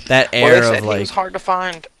 Yeah. that Well, air they said of he like was hard to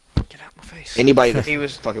find. Get out my face. Anybody that He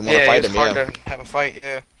was fucking want to fight it was him, hard yeah. to have a fight.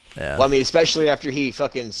 Yeah. yeah. Well, I mean, especially after he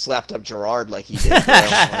fucking slapped up Gerard like he did. Bro.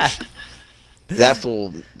 Like, that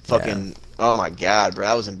fool fucking. Oh my god, bro,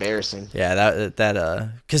 that was embarrassing. Yeah,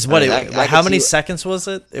 because what? I How could many see- seconds was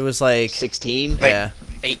it? It was like 16. yeah,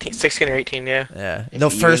 16 or 18. Yeah. yeah. The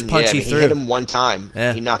first punch yeah, he he threw. hit him one time.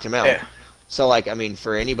 Yeah. He knocked him out. Yeah. So like, I mean,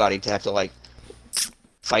 for anybody to have to like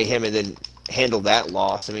fight him and then handle that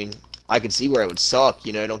loss. I mean, I could see where it would suck.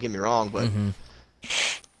 You know, don't get me wrong, but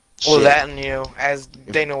Well, shit. that and as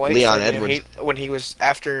Dana White Leon said, Edwards. when he was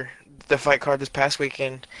after the fight card this past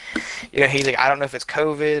weekend, he's like, I don't know if it's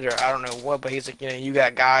COVID or I don't know what, but he's like, you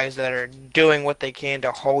got guys that are doing what they can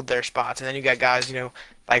to hold their spots, and then you got guys,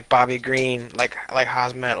 like Bobby Green, like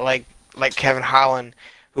Hazmat, like Kevin Holland,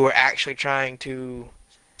 who are actually trying to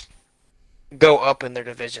go up in their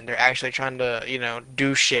division. They're actually trying to,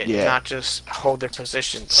 do shit, Yeah. not just hold their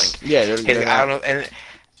positions. Like, yeah, he's they're like, I don't know,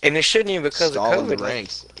 and it shouldn't even because of stalling COVID. the like,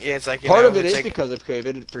 ranks. yeah, it's like Part of it it's is like, because of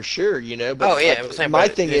COVID, for sure. But oh yeah, like, I'm saying, my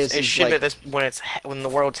but thing it is should be like, this when the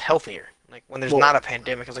world's healthier, like when there's Well- not a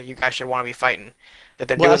pandemic. It's like you guys should want to be fighting. That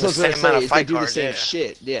they're well, doing that's the what I same was gonna amount say. of Is they fight do the cards. same Yeah.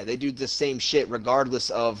 shit. Yeah, they do the same shit regardless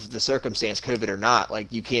of the circumstance, COVID or not.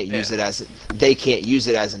 Like you can't use they can't use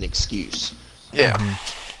it as an excuse. Yeah.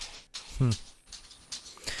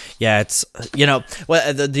 Yeah, it's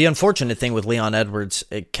well, the unfortunate thing with Leon Edwards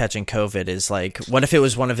catching COVID is like, what if it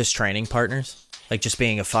was one of his training partners, like just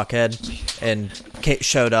being a fuckhead and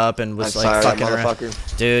showed up and was like Fire that fucking around,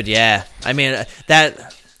 motherfucker. dude. Yeah, I mean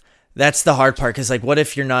that's the hard part, because like, what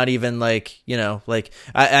if you're not even like, like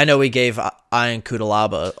I know we gave Ian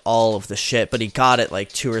Kudalaba all of the shit, but he got it like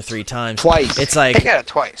 2 or 3 times. Twice. It's They like, got it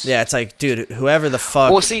twice. yeah, it's like, dude, whoever the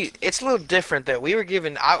fuck. Well, see, it's a little different that we were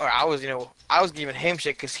giving. I was giving him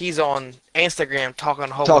shit because he's on Instagram talking a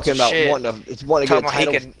whole Talking bunch about of shit. wanting to get a Talking about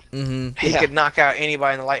title. he Yeah. could knock out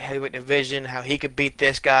anybody in the light heavyweight division, how he could beat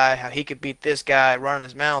this guy, how he could beat this guy, running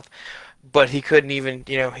his mouth, but he couldn't even,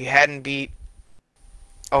 he hadn't beat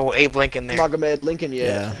Abe Lincoln there. Magomed Lincoln,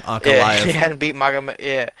 Yeah, Yeah, Ankalaev. he hadn't beat Magomed.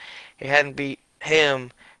 Yeah, he hadn't beat him,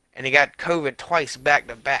 and he got COVID twice back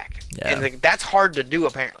to back. Yeah. And like, that's hard to do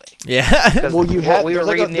apparently. Yeah. 'Cause Well, you what have we were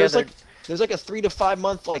reading the other. there's like a 3 to 5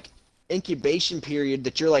 month like incubation period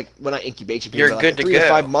that you're like, well, not incubation You're period, but good like to 3 to go.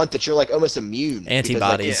 5 month that you're like almost immune. because,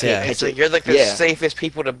 Antibodies, yeah. It's like you're like the Yeah. safest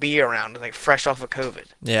people to be around, like fresh off of COVID.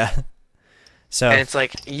 Yeah. So And it's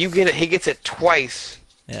like you get it. He gets it twice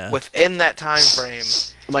yeah. within that time frame,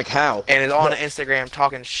 I'm like, how? and is on Instagram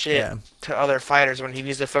talking shit Yeah. to other fighters when he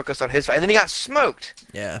needs to focus on his fight. And then he got smoked.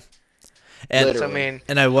 Yeah. And So I Literally. mean,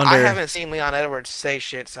 and I wonder. I haven't seen Leon Edwards say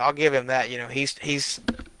shit, so I'll give him that. He's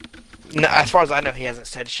no, as far as I know, he hasn't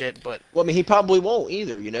said shit. But Well, I mean, he probably won't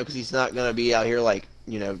either, because he's not gonna be out here like,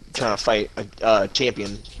 trying to fight a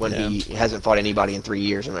champion when Yeah. he hasn't fought anybody in 3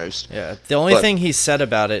 years almost. Yeah. The only But- thing he said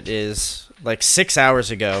about it is like 6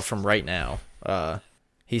 hours ago from right now.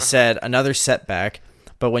 He said, another setback,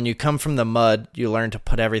 but when you come from the mud, you learn to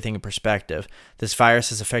put everything in perspective. This virus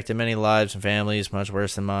has affected many lives and families, much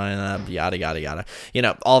worse than mine. Yada yada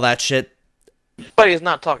yada. All that shit. he's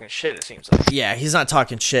not talking shit. It seems like. Yeah, he's not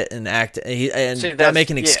talking shit and See, not that's-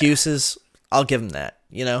 making yeah. excuses. I'll give him that.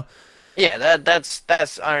 Yeah, that's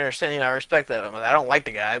I understand. I respect that. I don't like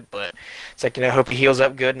the guy, but it's like I hope he heals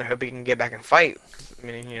up good, and I hope he can get back and fight. I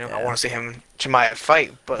mean, I want to see him and Chimaev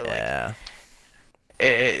fight, but Yeah.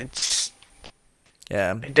 it's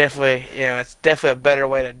Yeah. definitely it's definitely a better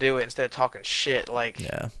way to do it instead of talking shit like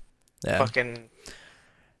Yeah. Yeah. fucking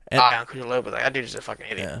And- Ion Kudalaba. Like that dude's a fucking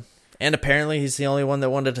idiot. Yeah. And apparently he's the only one that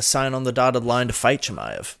wanted to sign on the dotted line to fight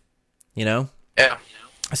Chimaev. Yeah.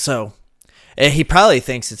 So he probably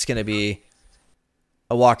thinks it's going to be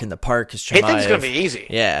a walk in the park because Chimaev. He thinks it's gonna be easy.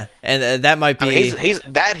 Yeah, and that might be. I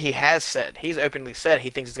mean, he has said. He's openly said he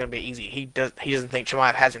thinks it's gonna be easy. He doesn't think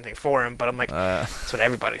Chimaev has anything for him. But I'm like, that's what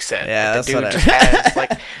everybody said. yeah, Like, that's what I- just has.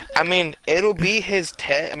 Like, I mean, it'll be his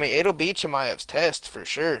test. I mean, it'll be Chimaev's test for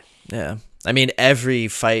sure. Yeah, I mean every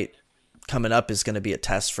fight coming up is going to be a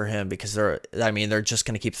test for him because they're just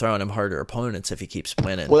going to keep throwing him harder opponents if he keeps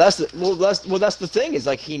winning. Well, that's the thing is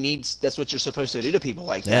like that's what you're supposed to do to people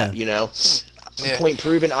like that, Yeah. Yeah. Point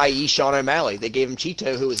proven, i.e. Sean O'Malley. They gave him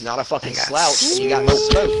Cheeto, who was not a fucking He got slouch, and he got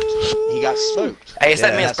smoked. He got smoked. Hey, it's Yeah.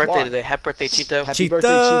 that man's That's birthday why. today. Happy birthday, Cheeto. Happy Cheeto! birthday,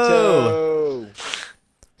 Cheeto!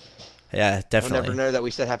 Yeah, I'll definitely. never know that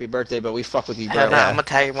we said happy birthday, but we fuck with you, Hell bro. no, I'm gonna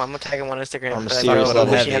tag him. I'm gonna tag him on Instagram. On the But I serious wish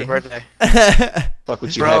level. he had a birthday. Fuck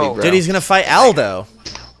with you, Bro. heavy, bro. Dude, he's going to fight Aldo.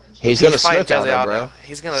 He's gonna fighting smoke Jose Aldo, Aldo. bro.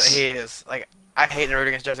 He is. Like, I hate to root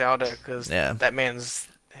against Jose Aldo because Yeah. that man's.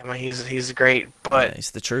 I mean, he's great, Yeah, but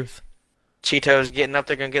he's the truth. Cheeto's getting up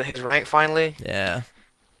there, gonna get his rank finally. Yeah.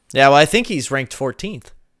 Yeah, well, I think he's ranked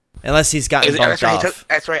 14th. Unless he's gotten bumped That's right. off.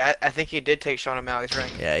 That's right. I think he did take Sean O'Malley's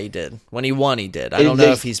rank. Yeah, he did. When he won, he did. I don't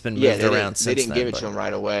know if he's been moved they around didn't, since They didn't then, give it but- to him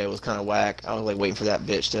right away. It was kind of whack. I was like waiting for that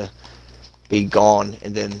bitch to be gone,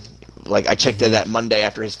 and then like I checked it that Monday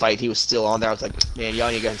after his fight, he was still on there. I was like, man, y'all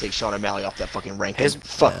need to go and take Sean O'Malley off that fucking ranking.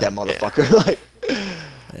 Fuck that motherfucker. like,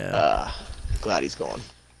 Yeah. glad he's gone.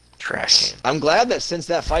 Trash can. I'm glad that since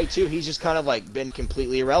that fight too, he's just kind of like been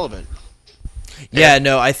completely irrelevant. Yeah,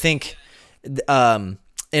 no, I think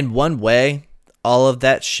in one way, all of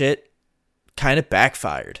that shit kind of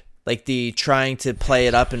backfired. Like the trying to play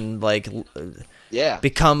it up and like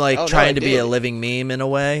become like trying to be a living meme in a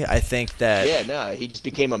way. I think that he just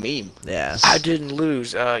became a meme. Yeah, I didn't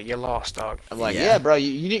lose. You lost, dog. I'm like, yeah, bro,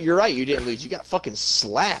 you're right. You didn't lose. You got fucking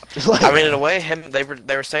slapped. Like, I mean, in a way, they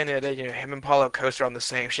were saying the other day, him and Paulo Costa are on the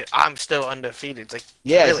same shit. I'm still undefeated. It's like,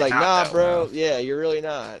 yeah, really it's like, not, nah, though. bro. Yeah, you're really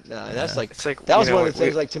not. Nah, and that's like, it's like that was one of the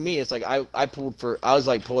things. Like to me, it's like I was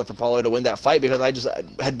like pulling for Paulo to win that fight because I just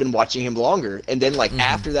had been watching him longer, and then like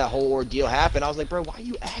after that whole ordeal happened, I was like, bro, why are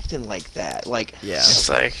you acting like that? Like, it's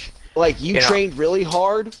like. Like, you trained really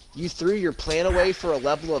hard, you threw your plan away for a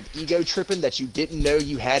level of ego tripping that you didn't know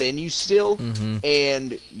you had in you still,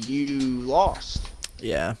 and you lost.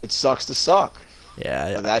 Yeah. It sucks to suck.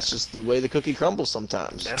 Yeah. But that's just the way the cookie crumbles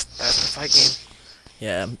sometimes. That's the fight game.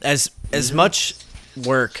 Yeah. As much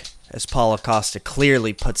work as Paulo Costa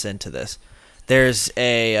clearly puts into this, there's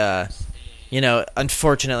a,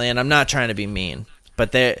 unfortunately, and I'm not trying to be mean,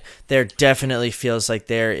 but there definitely feels like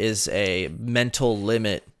there is a mental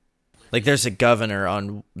limit. Like, there's a governor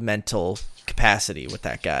on mental capacity with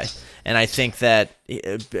that guy. And I think that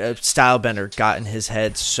Stylebender got in his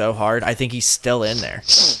head so hard. I think he's still in there.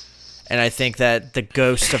 And I think that the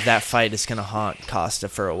ghost of that fight is going to haunt Costa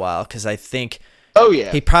for a while. Because I think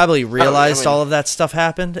he probably realized all of that stuff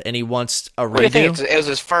happened. And he wants a redo. What do you think? It was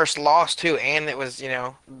his first loss, too. And it was,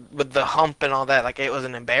 with the hump and all that. Like, it was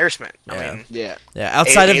an embarrassment. I mean, yeah.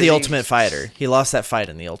 Outside of the Ultimate Fighter, he lost that fight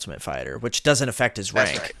in the Ultimate Fighter, which doesn't affect his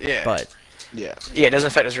rank. Right. Yeah. But it doesn't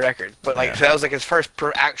affect his record. But so that was like his first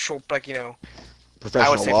actual professional I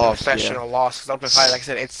would say loss. Professional loss. 'Cause Ultimate Fighter, like I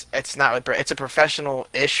said, it's not. It's a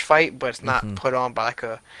professional-ish fight, but it's not put on by like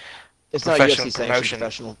a. It's not professional UFC promotion.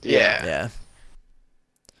 Professional. Yeah.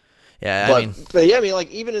 But I mean,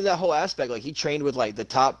 like, even in that whole aspect, like, he trained with like the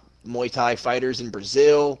top Muay Thai fighters in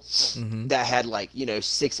Brazil that had like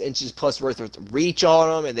 6 inches plus worth of reach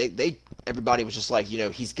on them, and everybody was just like,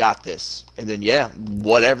 he's got this. And then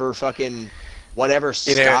whatever stopped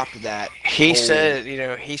that. He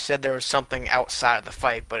said there was something outside of the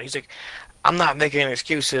fight, but he's like, I'm not making an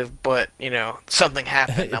excuse, but something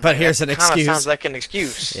happened. But here's an excuse. Kind of sounds like an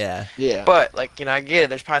excuse. Yeah. But like I get it.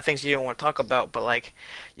 There's probably things you don't want to talk about, but like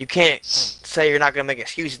you can't say you're not gonna make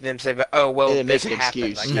excuses and then say, oh well, this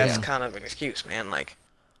happened. Like that's kind of an excuse, man. Like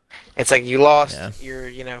it's like you lost.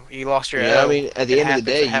 You lost your. I mean, at the end of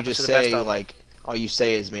the day, you just say like all you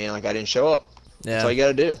say is, man, like I didn't show up. Yeah. That's all you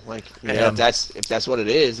gotta do. Like if that's what it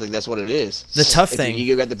is, like that's what it is. The tough thing, if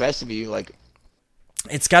your ego got the best of you, like.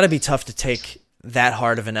 It's got to be tough to take that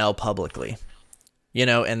hard of an L publicly,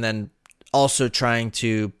 and then also trying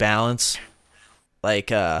to balance,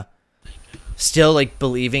 like, still, like,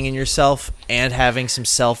 believing in yourself and having some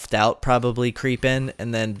self-doubt probably creep in,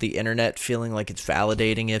 and then the internet feeling like it's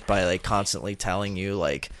validating it by, like, constantly telling you,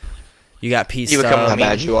 like, you got pieced up. How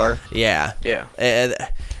bad you are. Yeah. Yeah.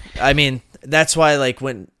 I mean, that's why, like,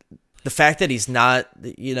 when the fact that he's not,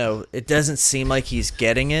 it doesn't seem like he's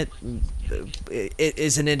getting it. It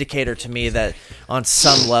is an indicator to me that on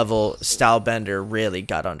some level, Stylebender really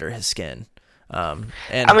got under his skin. And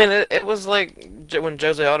I mean, it was like when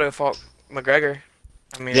Jose Aldo fought McGregor.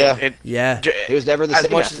 I mean, he was never the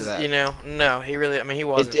same after that. No, he really. I mean, he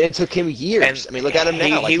wasn't. It took him years. And I mean, look at him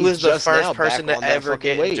now. He was the first person to ever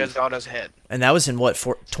get in Jose Aldo's head. And that was in what,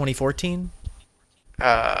 2014? It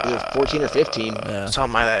was 14 or 15.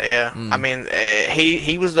 Something like that. Yeah. I mean,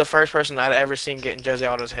 he was the first person I'd ever seen get in Jose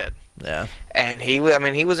Aldo's head. Yeah. And he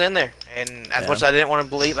was in there. And as much as I didn't want to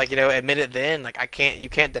believe, like, admit it then, like, you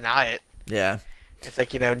can't deny it. Yeah. It's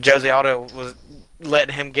like, Jose Aldo was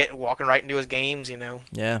letting him walking right into his games,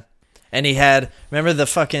 Yeah. And he had, remember the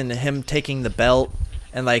fucking, him taking the belt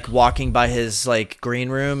and, like, walking by his, like, green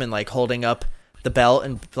room and, like, holding up the belt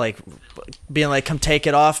and, like, being like, come take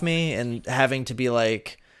it off me, and having to be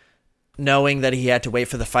like, knowing that he had to wait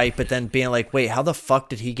for the fight, but then being like, wait, how the fuck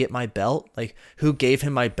did he get my belt? Like, who gave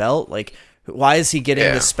him my belt? Like, why is he getting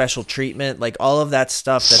this special treatment? Like, all of that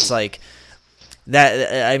stuff that's like,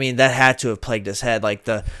 that, I mean, that had to have plagued his head. Like,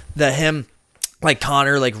 the him, like,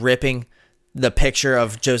 Conor, like, ripping the picture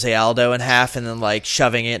of Jose Aldo in half and then, like,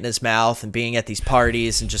 shoving it in his mouth and being at these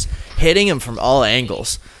parties and just hitting him from all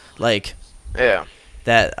angles. Like,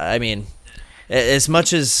 that, I mean, as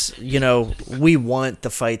much as, we want the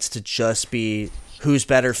fights to just be who's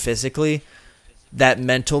better physically, that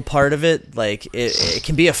mental part of it, like, it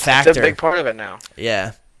can be a factor. It's a big part of it now.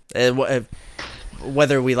 Yeah.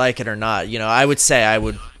 Whether we like it or not, I would say I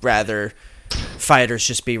would rather fighters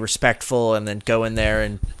just be respectful and then go in there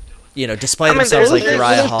and display I mean, themselves like there's-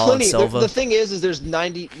 Uriah there's Hall and plenty. Silva. The thing is there's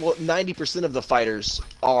 90% of the fighters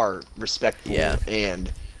are respectful Yeah.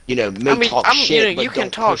 and may talk shit, but you can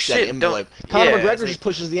don't talk push that shit, envelope. don't- Conor yeah, McGregor it's like- just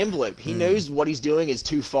pushes the envelope. He knows what he's doing is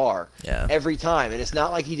too far. Yeah. Every time, and it's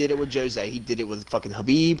not like he did it with Jose. He did it with fucking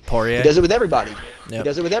Habib. Poirier. He does it with everybody. He Yep.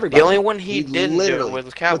 does it with everybody. The only one he didn't do it literally- with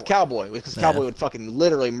was Cowboy. because Cowboy would fucking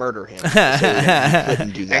literally murder him. So he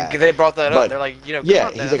couldn't do that. And they brought that But, up. They're like, come yeah,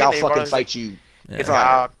 on, he's then. like, I'll They brought fucking up- fight you. It's Right. like,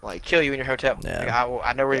 I'll Like- kill you in your hotel. Yeah. Like,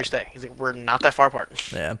 I know where you stay. He's like, we're not that far apart.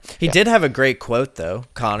 Yeah. He did have a great quote though,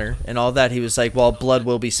 Connor, and all that. He was like, "Well, blood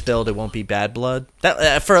will be spilled. It won't be bad blood."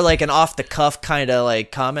 That for like an off the cuff kind of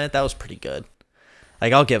like comment, that was pretty good.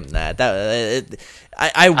 Like I'll give him that.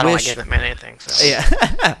 I I don't wish. like giving that man anything. So.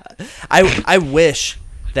 Yeah. I wish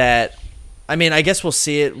that. I mean, I guess we'll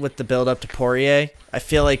see it with the build up to Poirier. I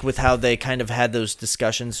feel like with how they kind of had those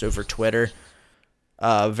discussions over Twitter,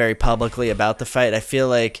 very publicly about the fight, I feel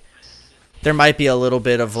like there might be a little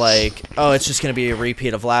bit of like, oh, it's just going to be a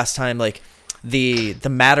repeat of last time. Like the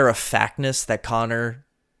matter of factness that Connor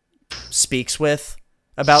speaks with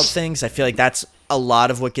about things. I feel like that's a lot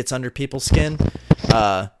of what gets under people's skin.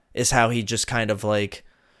 Is how he just kind of like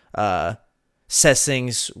says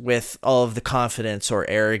things with all of the confidence or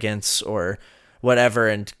arrogance or whatever,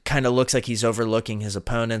 and kind of looks like he's overlooking his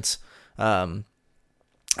opponents.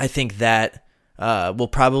 I think that will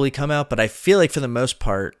probably come out, but I feel like for the most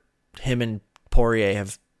part, him and Poirier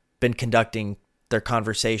have been conducting their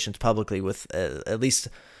conversations publicly with at least,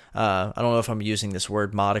 I don't know if I'm using this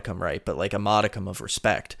word modicum right, but like a modicum of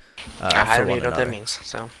respect. I for don't one even know what that another. means.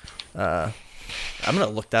 So I'm going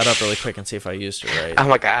to look that up really quick and see if I used it right. I'm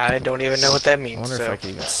like, I don't even know what that I means. wonder so. if I can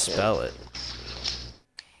even spell it.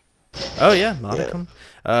 Oh yeah, modicum.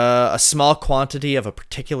 A small quantity of a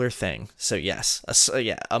particular thing. So yes,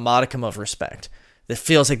 a modicum of respect. It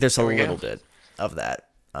feels like there's a we go. little bit of that.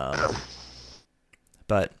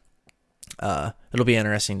 But it'll be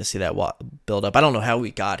interesting to see that build up. I don't know how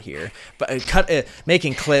we got here, but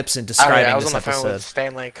making clips and describing I was this on the phone episode. with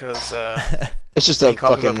Stanley because It's just a he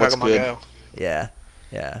called me fucking about what's Pokemon good. Go.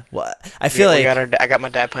 Yeah. Well, I feel like I got my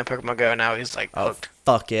dad playing Pokemon Go, and now he's like oh hooked.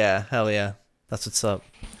 fuck yeah, hell yeah, that's what's up.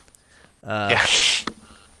 Yeah.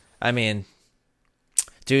 I mean,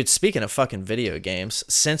 dude, speaking of fucking video games,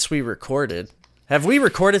 since we recorded, have we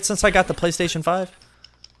recorded since I got the PlayStation 5?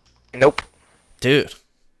 Nope. Dude,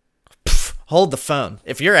 hold the phone.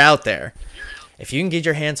 If you're out there, if you can get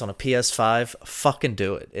your hands on a PS5, fucking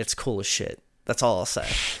do it. It's cool as shit. That's all I'll say.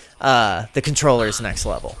 The controller is next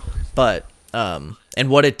level. But, and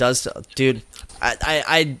what it does to, dude,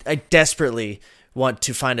 I desperately want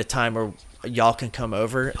to find a time where y'all can come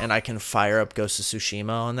over and I can fire up Ghost of Tsushima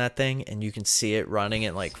on that thing and you can see it running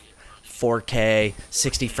at like 4K,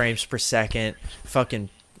 60 frames per second. Fucking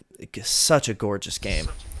such a gorgeous game.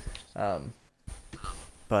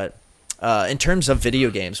 But in terms of video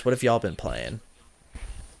games, what have y'all been playing?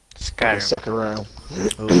 Skyrim. Second round.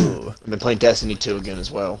 Ooh. I've been playing Destiny 2 again as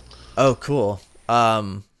well. Oh, cool.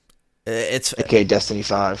 It's Okay, Destiny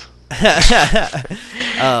 5.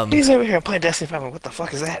 He's over here playing Destiny 5. What the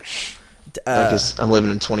fuck is that? I'm living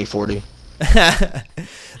in 2040.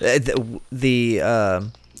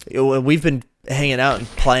 We've been hanging out and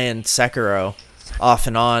playing Sekiro off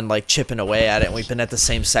and on, like chipping away at it. And we've been at the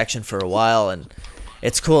same section for a while, and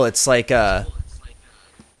it's cool. It's like it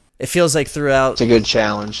feels like throughout. It's a good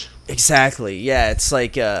challenge. Exactly. Yeah. It's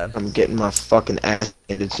like I'm getting my fucking ass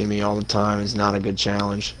handed to me all the time. It's not a good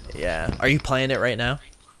challenge. yeah. Are you playing it right now?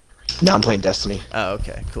 No, I'm playing Destiny. Oh,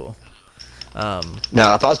 okay. Cool.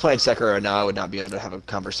 No, if I was playing Sekiro now, I would not be able to have a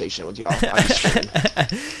conversation with you. I'm just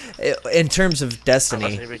kidding. In terms of I'm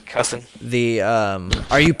Destiny, be cussing.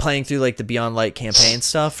 are you playing through like the Beyond Light campaign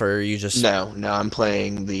stuff, or are you just No, I'm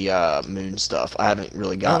playing the Moon stuff. I haven't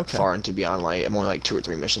really got okay. far into Beyond Light. I'm only like 2 or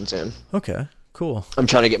 3 missions in. Okay, cool. I'm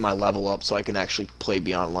trying to get my level up so I can actually play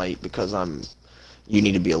Beyond Light because you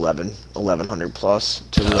need to be 1100 plus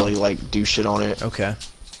to really like do shit on it. Okay,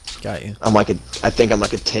 got you. I think I'm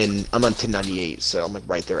like a 10. I'm on 1098, so I'm like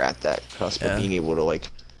right there at that cusp Yeah. of being able to like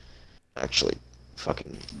actually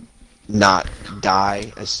fucking not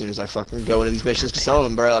die as soon as I fucking go into these missions. Cause some of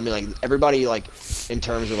them, bro. I mean, like everybody, like in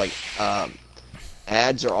terms of like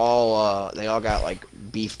ads are all they all got like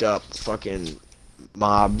beefed up fucking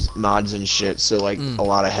mods and shit. So like a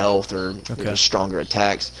lot of health or Okay. stronger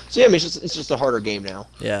attacks. So yeah, I mean, it's just a harder game now.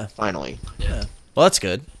 Yeah. Finally. Yeah. Well, that's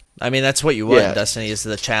good. I mean, that's what you want in Yeah. Destiny is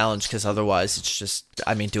the challenge, because otherwise it's just,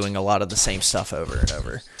 I mean, doing a lot of the same stuff over and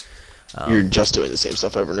over. You're just doing the same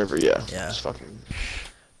stuff over and over. Yeah. Yeah. Just fucking.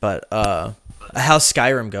 But how's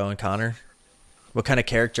Skyrim going, Connor? What kind of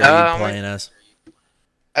character are you Um, playing as?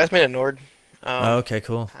 I just made a Nord. Oh, okay,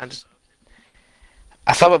 cool.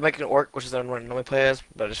 I thought about making it work, which is what I normally play as,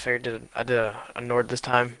 but I just figured I did a Nord this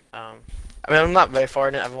time. I mean, I'm not very far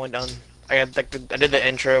in it. I've only done. I did the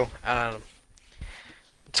intro.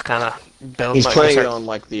 It's kind of built. He's playing it on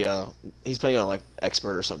like he's playing it on like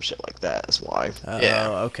expert or some shit like that. That's why. Yeah.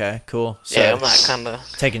 Oh, okay, cool. So Yeah, I'm not kind of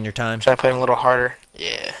taking your time. trying to play it a little harder.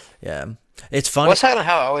 Yeah. Yeah, it's fun. Well, that's kind of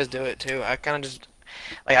how I always do it too. I kind of just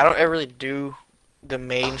like I don't ever really do the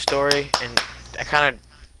main story, and I kind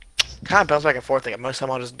of bounce back and forth. Like most of the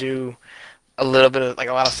time, I'll just do a little bit of like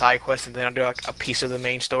a lot of side quests, and then I'll do like a piece of the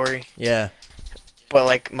main story. Yeah. But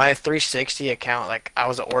like my 360 account, like I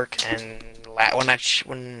was at work, and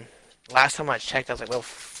when last time I checked, I was like level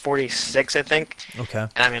 46, I think. Okay.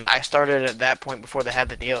 And I mean, I started at that point before they had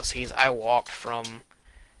the DLCs. I walked from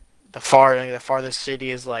the farthest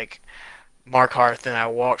city is like Markarth, and I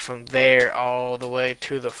walked from there all the way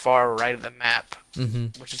to the far right of the map,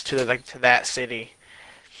 which is to that city.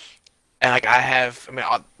 And like I mean,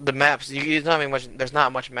 the maps. There's not much. There's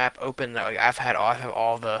not much map open. Like I have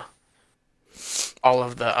all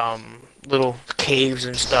of the little caves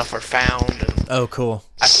and stuff are found. And Oh, cool.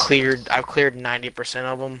 I've cleared 90%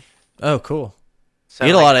 of them. Oh, cool. So,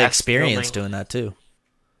 You had a like, lot of that's experience building- doing that too.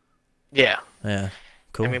 Yeah. Yeah.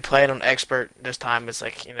 Cool. I mean, playing on expert this time is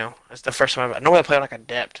like, it's the first time normally I play on like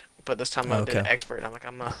adept, but this time I did an expert. And I'm like,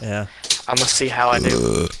 I'm gonna see how I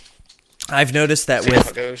do. I've noticed that See how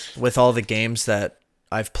it goes. with all the games that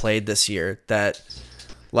I've played this year, that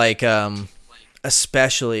like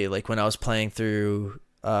especially like when I was playing through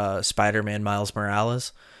Spider-Man Miles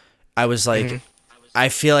Morales, I was like, I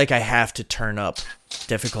feel like I have to turn up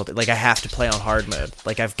difficulty. Like I have to play on hard mode.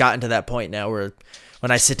 Like I've gotten to that point now where when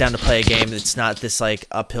I sit down to play a game, it's not this like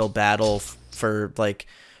uphill battle for like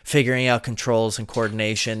figuring out controls and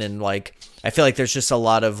coordination, and like I feel like there's just a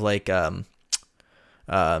lot of like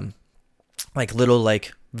little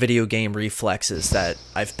like video game reflexes that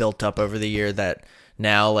I've built up over the year that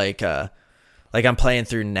now like I'm playing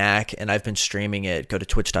through Knack, and I've been streaming it. Go to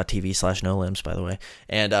twitch.tv/nolimbs, by the way,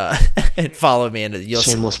 and and follow me, and you'll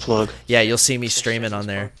Shameless plug. Yeah, you'll see me streaming on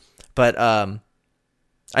there. But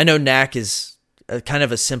I know Knack is kind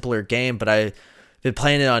of a simpler game, but I've been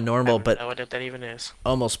playing it on normal, but I don't know what that even is.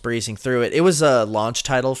 almost breezing through it. It was a launch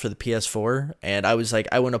title for the PS4, and I was like,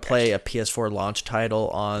 I want to play a PS4 launch title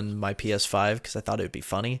on my PS5 because I thought it would be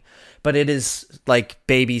funny. But it is like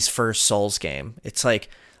baby's first Souls game. It's like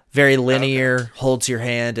very linear, holds your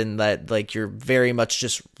hand, and that like you're very much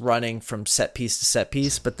just running from set piece to set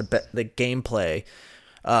piece. But the gameplay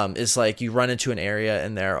is like you run into an area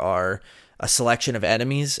and there are a selection of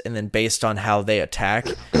enemies, and then based on how they attack,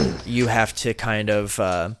 you have to kind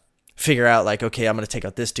of figure out like, okay, I'm going to take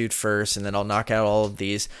out this dude first, and then I'll knock out all of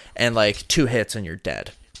these, and like 2 hits and you're dead.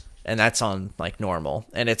 And that's on like normal.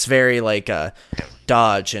 And it's very like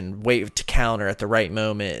dodge and wait to counter at the right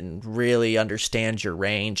moment and really understand your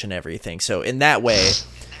range and everything. So in that way,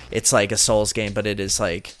 it's like a Souls game, but it is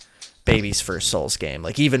like baby's first Souls game.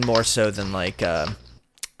 Like even more so than like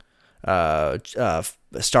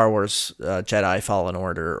Star Wars Jedi Fallen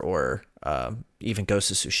Order, or even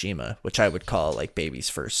Ghost of Tsushima, which I would call like baby's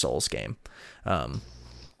first Souls game.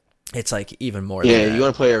 It's like even more than that. You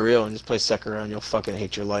want to play a real and just play Sekiro, and you'll fucking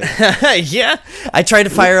hate your life. Yeah, I tried to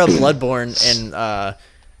fire up Bloodborne, and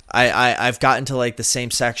I've gotten to like the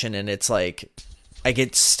same section, and it's like I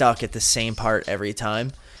get stuck at the same part every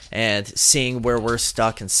time. And seeing where we're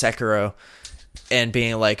stuck in Sekiro, and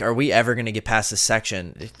being like, are we ever going to get past this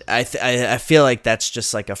section? I feel like that's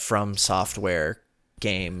just like a From Software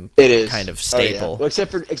game. It is kind of staple. Well,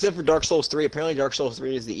 except for Dark Souls 3. Apparently, Dark Souls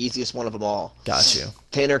 3 is the easiest one of them all. Got you.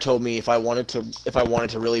 Tanner told me if I wanted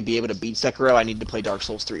to really be able to beat Sekiro, I need to play Dark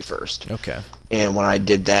Souls 3 first. Okay. And when I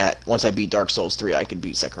did that, once I beat Dark Souls 3, I could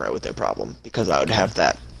beat Sekiro with no problem because I would have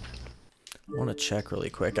that. I want to check really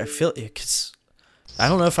quick. I feel because I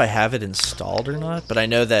don't know if I have it installed or not, but I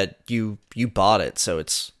know that you bought it, so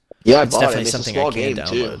it's I it's bought definitely it. It's something a small I can game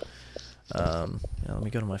download. too. Yeah, let me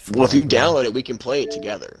go to my phone. Well, if you download it, we can play it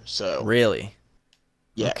together. So Really?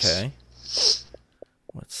 yes. Okay.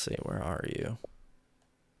 Let's see. Where are you?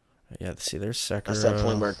 Yeah. See, there's Sekiro. That's that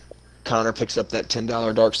point where Connor picks up that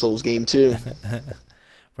 $10 Dark Souls game too.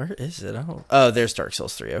 Where is it? Oh, there's Dark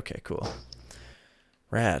Souls 3. Okay, cool.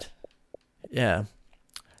 Rad. Yeah.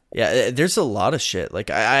 Yeah, there's a lot of shit. Like,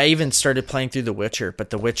 I even started playing through The Witcher, but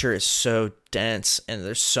The Witcher is so dense, and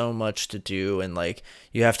there's so much to do, and, like,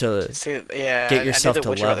 you have to get yourself I do to The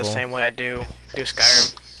Witcher level. the same way I do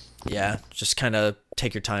Skyrim. Yeah, just kind of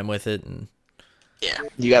take your time with it. And Yeah.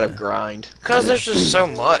 You gotta grind. Because there's just so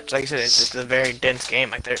much. Like I said, it's a very dense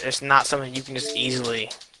game. Like, it's not something you can just easily,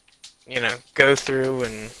 go through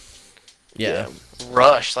and Yeah.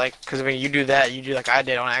 rush. Like, because I mean, you do that, you do like I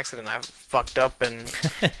did on accident. I fucked up and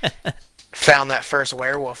found that first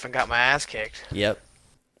werewolf and got my ass kicked. Yep.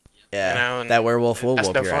 Yeah, You know, and that werewolf will that's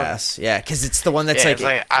whoop no your fun. ass. Yeah, because it's the one that's Yeah, like, it's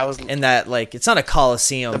like I was in that, like, it's not a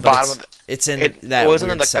coliseum, the but bottom of it's in it that wasn't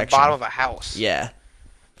weird in like section. the bottom of a house. Yeah,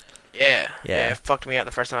 Yeah, it fucked me up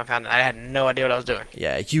the first time I found it. I had no idea what I was doing.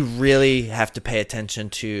 yeah. You really have to pay attention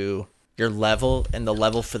to your level and the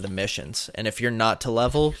level for the missions. And if you're not to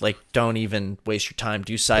level, like, don't even waste your time.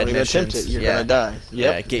 Do side Don't even missions. attempt it. You're yeah. gonna die.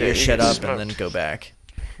 Yeah, Yep. get Yeah, your you shit get up smoked. and then go back.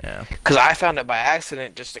 Yeah, Because I found it by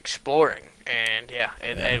accident just exploring, and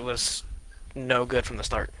it was no good from the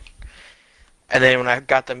start. And then when I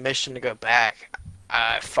got the mission to go back,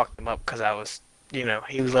 I fucked him up because I was,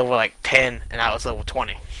 he was level like 10 and I was level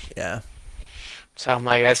 20. yeah, So I'm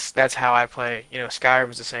like, that's how I play.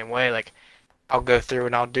 Skyrim's the same way. Like, I'll go through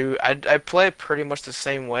and I play pretty much the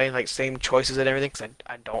same way, like same choices and everything. Because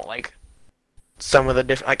I don't like some of the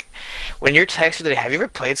different. Like, when you're texting today, have you ever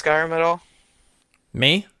played Skyrim at all?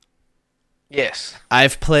 me. Yes.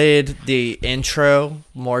 I've played the intro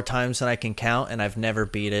more times than I can count, and I've never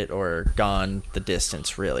beat it or gone the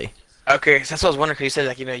distance, really. Okay, so that's what I was wondering. Because you said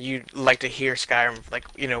like you like to hear Skyrim like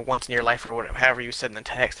once in your life or whatever, however you said in the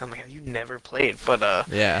text. I'm like, you never played, but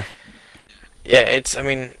Yeah, yeah, it's I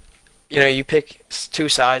mean, you pick two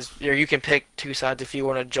sides, or you can pick two sides if you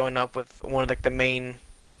want to join up with one of like the main.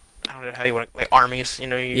 I don't know how you want to, like armies.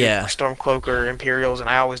 You Yeah. Stormcloak or Imperials, and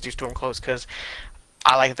I always do Stormcloaks because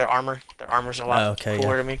I like their armor. Their armor's a lot Okay,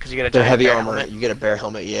 cooler yeah. to me because you get a The giant heavy bear armor. helmet. You get a bear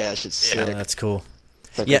helmet. Yeah, it's just oh, sick. that's cool.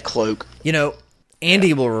 It's like Yeah. a cloak.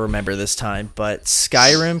 Andy will remember this time, but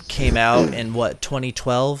Skyrim came out in what,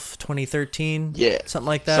 2012, 2013? Yeah, Something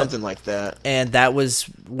like that. Something like that. And that was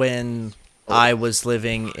when I was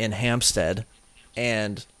living in Hampstead,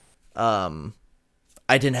 and I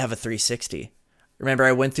didn't have a 360. Remember,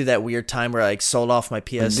 I went through that weird time where I like sold off my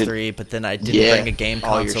PS3, but then I didn't Yeah, bring a game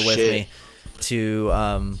all your console with shit. me to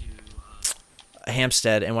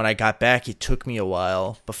Hampstead. And when I got back, it took me a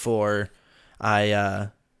while before I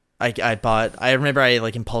bought. I remember I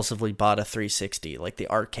like impulsively bought a 360, like the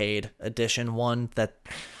arcade edition one that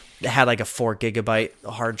had like a 4 gigabyte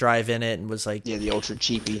hard drive in it, and was like Yeah, the ultra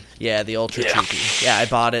cheapy. yeah, the ultra Yeah. cheapy. Yeah, I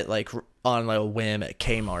bought it like on like a whim at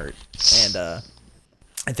Kmart,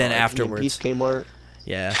 and then afterwards, Peace Kmart.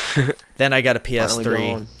 yeah, then I got a Finally PS3,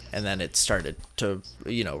 gone. and then it started to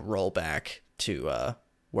roll back to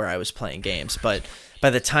where I was playing games. But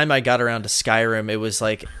by the time I got around to Skyrim, it was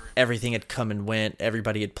like everything had come and went.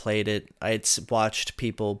 Everybody had played it. I had watched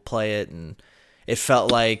people play it, and it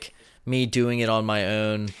felt like me doing it on my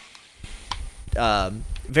own.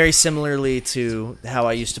 Very similarly to how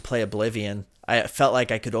I used to play Oblivion. I felt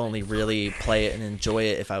like I could only really play it and enjoy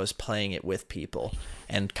it if I was playing it with people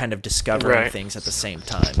and kind of discovering Right. things at the same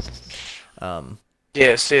time.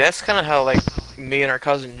 Yeah, see, that's kind of how like me and our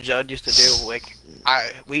cousin Judd used to do. Like,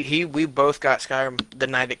 we both got Skyrim the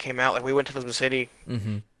night it came out. Like, we went to the City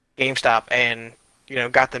GameStop and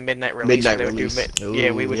got the midnight release. Midnight They would do release.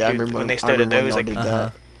 yeah, we would do when they started those. Like,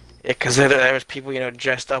 Uh-huh. because there was people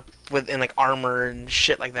dressed up in like armor and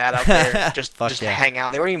shit like that out there just Fuck yeah. hang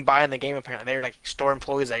out. They weren't even buying the game apparently. They were like store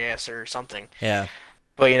employees, I guess, or something. Yeah,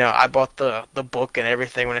 But I bought the book and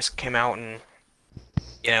everything when it came out, and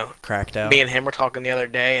cracked out. me and him were talking the other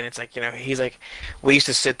day, and it's like, he's like, we used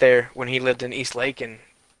to sit there when he lived in East Lake, and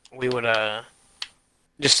we would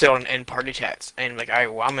just sit in party chats, and like, all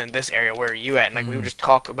right, well, I'm in this area, where are you at? And like, we would just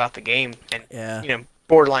talk about the game, and Yeah.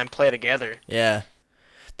 borderline play together. Yeah.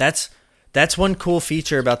 That's one cool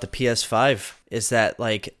feature about the PS5 is that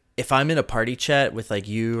like if I'm in a party chat with like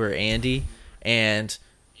you or Andy and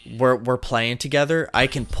we're playing together, I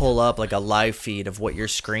can pull up like a live feed of what your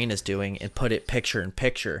screen is doing and put it picture in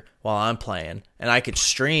picture while I'm playing, and I could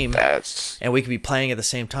stream That's and we could be playing at the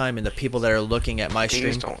same time, and the people that are looking at my Please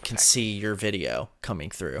stream don't. can see your video coming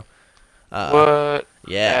through. what?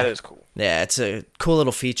 Yeah. That is cool. Yeah, it's a cool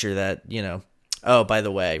little feature that, Oh, by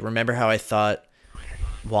the way, remember how I thought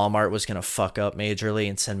Walmart was going to fuck up majorly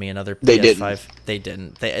and send me another PS5? They didn't. They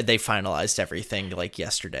didn't. They finalized everything like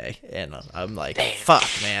yesterday, and I'm like, Damn. fuck,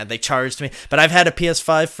 man, they charged me. But I've had a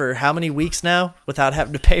PS5 for how many weeks now without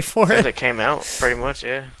having to pay for Since it? it came out, pretty much,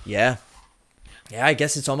 yeah. Yeah. Yeah, I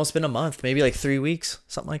guess it's almost been a month, maybe like 3 weeks,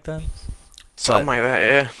 something like that. Something like that,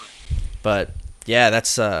 yeah. But yeah,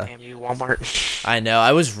 that's Damn you, Walmart. I know.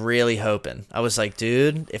 I was really hoping. I was like,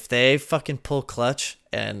 dude, if they fucking pull clutch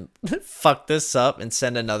and fuck this up and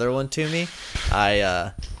send another one to me,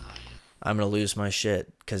 I'm gonna lose my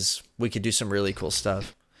shit, because we could do some really cool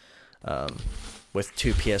stuff with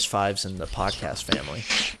 2 PS5s in the podcast family.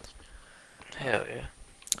 Hell yeah.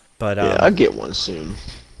 But Yeah, I'll get one soon.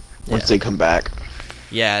 once they come back.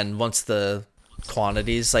 Yeah, and once the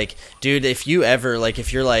quantities, like, dude, if you ever, like,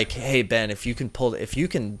 if you're like, hey Ben, if you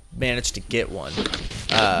can manage to get one,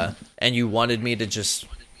 and you wanted me to just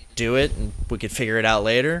do it and we could figure it out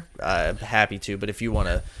later, I'm happy to. But if you want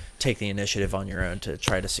to take the initiative on your own to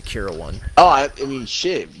try to secure one. Oh, I mean,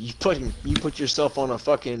 shit. You put yourself on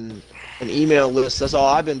an email list. That's all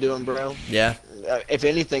I've been doing, bro. Yeah. If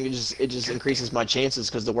anything, it just increases my chances,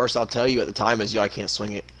 because the worst I'll tell you at the time is, I can't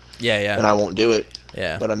swing it. Yeah. And I won't do it.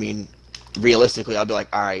 Yeah. But I mean, realistically, I'll be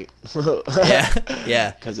like, all right.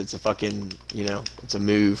 Yeah. Because it's a fucking, it's a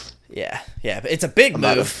move. Yeah. It's a big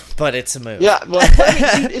move, but it's a move. Yeah, well, but,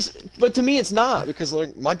 I mean, but to me, it's not, because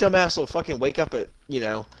like, my dumb ass will fucking wake up at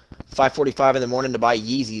 5:45 in the morning to buy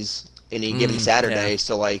Yeezys any given Saturday. Yeah.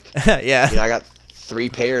 So like, Yeah. I got 3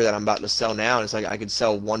 pair that I'm about to sell now, and it's like I could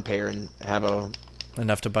sell 1 pair and have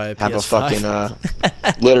Enough to buy a have PS5. a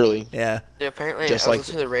fucking Yeah. Yeah, apparently, Just I was like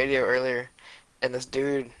listening to the radio earlier, and this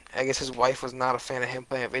dude, I guess his wife was not a fan of him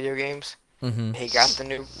playing video games. Mm-hmm. He got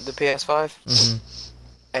the PS5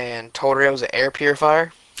 and told her it was an air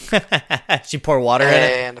purifier. She poured water in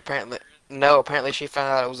it. And apparently she found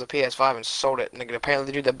out it was a PS5 and sold it. And apparently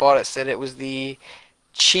the dude that bought it said it was the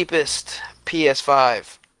cheapest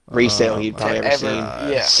PS5 resale he'd probably ever seen.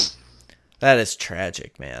 Yeah. That is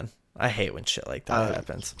tragic, man. I hate when shit like that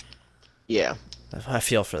happens. Yeah. I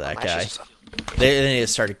feel for that guy. Just, They need to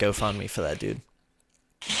start a GoFundMe for that dude.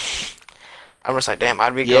 I'm just like, damn,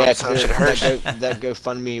 I'd be Yeah, going to some shit hurt. that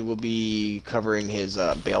GoFundMe will be covering his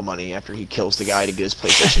bail money after he kills the guy to get his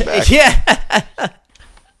PlayStation back. Yeah.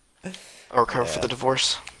 Or cover for the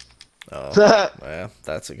divorce. Oh, well,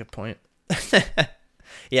 that's a good point.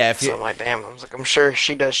 Yeah, if So you, I'm like, damn, I'm sure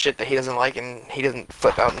she does shit that he doesn't like and he doesn't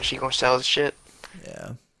flip out and she gonna sell his shit.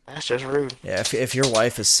 yeah, That's just rude. yeah. If your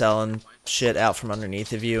wife is selling shit out from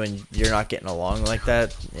underneath of you and you're not getting along like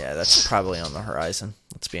that, yeah, that's probably on the horizon.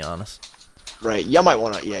 Let's be honest. Right. Y'all might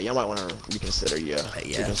want to reconsider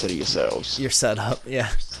reconsider yourselves. You're set up. Yeah,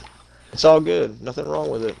 It's all good. Nothing wrong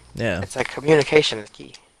with it. yeah, It's like communication is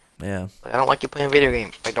key. yeah. Like, I don't like you playing video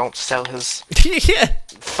games. Like, don't sell his Yeah.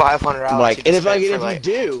 $500. Like, he and just spent for,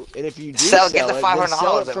 if you do get the it, then $500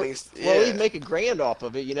 sell it at for- least. Well, at Yeah. least make $1,000 off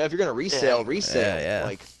of it. If you're gonna resell. Yeah.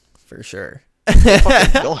 Like, For sure.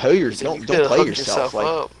 fucking don't hoe yourself. You Don't could play hook yourself. Like,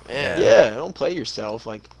 up. Yeah. yeah, don't play yourself.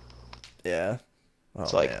 Like, Yeah. Oh,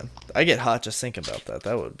 It's like- man. I get hot just thinking about that.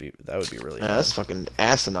 That would be really fun. that's fucking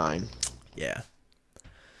asinine. Yeah.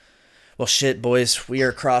 Well, shit, boys. We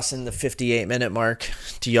are crossing the 58-minute mark.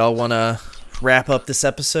 Do y'all want to wrap up this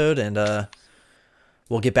episode and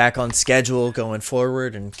we'll get back on schedule going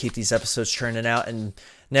forward and keep these episodes churning out? And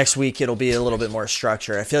next week it'll be a little bit more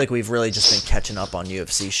structure. I feel like we've really just been catching up on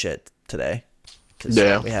UFC shit today. 'Cause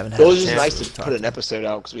Yeah, we haven't had It was a just chance nice to talk put an episode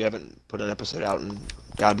out, because we haven't put an episode out in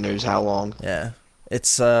God knows how long. Yeah.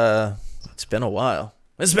 It's been a while.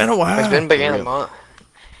 It's been a while. It's been beginning of real. the month.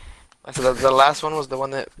 So the last one was the one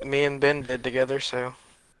that me and Ben did together, so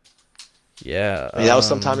Yeah. I mean, that was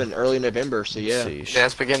sometime in early November, so yeah. let's see. yeah,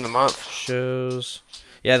 it's beginning of the month. Shows.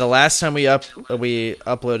 Yeah, the last time we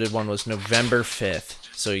uploaded one was November 5th.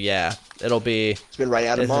 So yeah, it'll be It's been right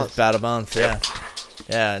out of a month. about a month. Yeah,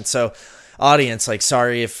 yeah. And so, audience, like,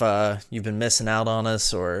 sorry if you've been missing out on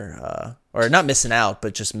us, or not missing out,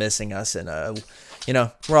 but just missing us. And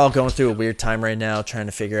we're all going through a weird time right now, trying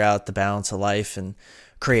to figure out the balance of life and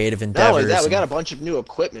creative Not endeavors. only that, we and- got a bunch of new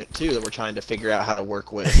equipment too that we're trying to figure out how to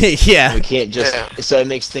work with. yeah, We can't just, Yeah. so it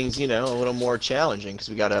makes things, a little more challenging, because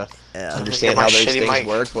we gotta yeah. understand my how those shitty things mic.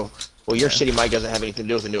 work. Well, your shitty mic doesn't have anything to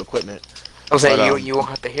do with the new equipment. I was saying But, you won't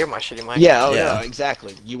have to hear my shitty mic. Yeah, oh Yeah. no,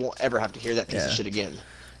 exactly. You won't ever have to hear that piece of Yeah. shit again.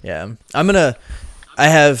 Yeah, I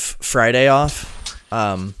have Friday off.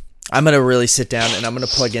 I'm gonna really sit down and I'm gonna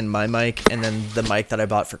plug in my mic and then the mic that I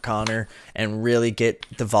bought for Connor and really get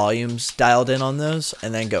the volumes dialed in on those,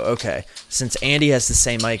 and then go, okay, since Andy has the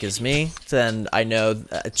same mic as me, then I know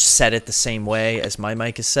set it the same way as my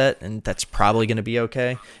mic is set, and that's probably gonna be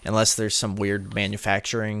okay, unless there's some weird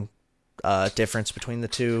manufacturing difference between the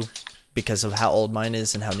two because of how old mine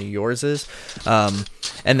is and how new yours is.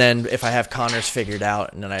 And then if I have Connor's figured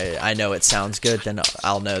out and then I know it sounds good, then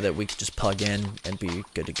I'll know that we could just plug in and be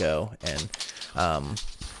good to go and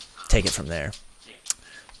take it from there.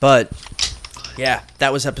 But yeah,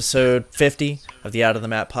 that was episode 50 of the Out of the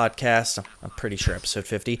Map podcast. I'm pretty sure episode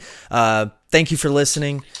 50. Thank you for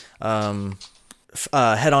listening.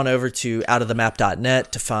 Head on over to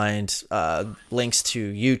outofthemap.net to find links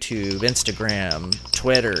to YouTube, Instagram,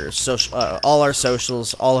 Twitter, social, all our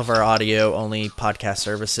socials, all of our audio-only podcast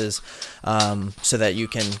services, so that you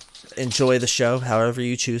can enjoy the show however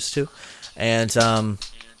you choose to. And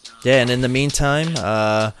and in the meantime,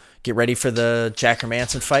 get ready for the Jack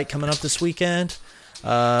Hermanson fight coming up this weekend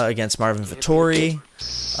against Marvin Vettori.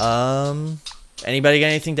 Anybody got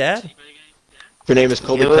anything to add? If your name is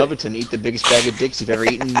Colby Covington, eat the biggest bag of dicks you've ever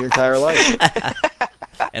eaten in your entire life.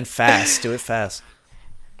 And fast. Do it fast.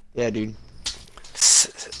 Yeah, dude.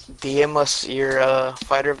 DM us your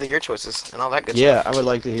Fighter of the Year choices and all that good stuff. Yeah, I would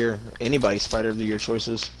like to hear anybody's Fighter of the Year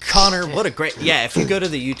choices. Connor, what a great... Yeah, if you go to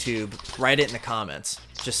the YouTube, write it in the comments.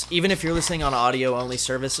 Just, even if you're listening on audio-only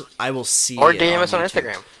service, I will see Or it DM on us on YouTube.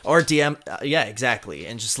 Instagram. Or DM... yeah, exactly.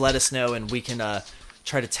 And just let us know, and we can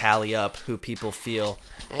try to tally up who people feel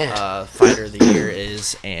Fighter of the Year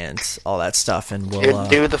is and all that stuff, and we'll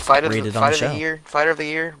do the Fight of read the, it on fight the of show. the Year, Fighter of the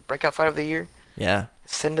Year, Breakout Fight of the Year. Yeah.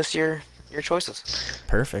 Send us your choices.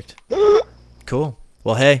 Perfect. Cool.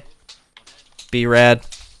 Well, hey, be rad.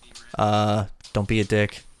 Don't be a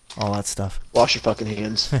dick. All that stuff. Wash your fucking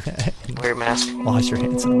hands. Wear a mask. Wash your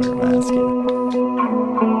hands and wear a mask. Yeah.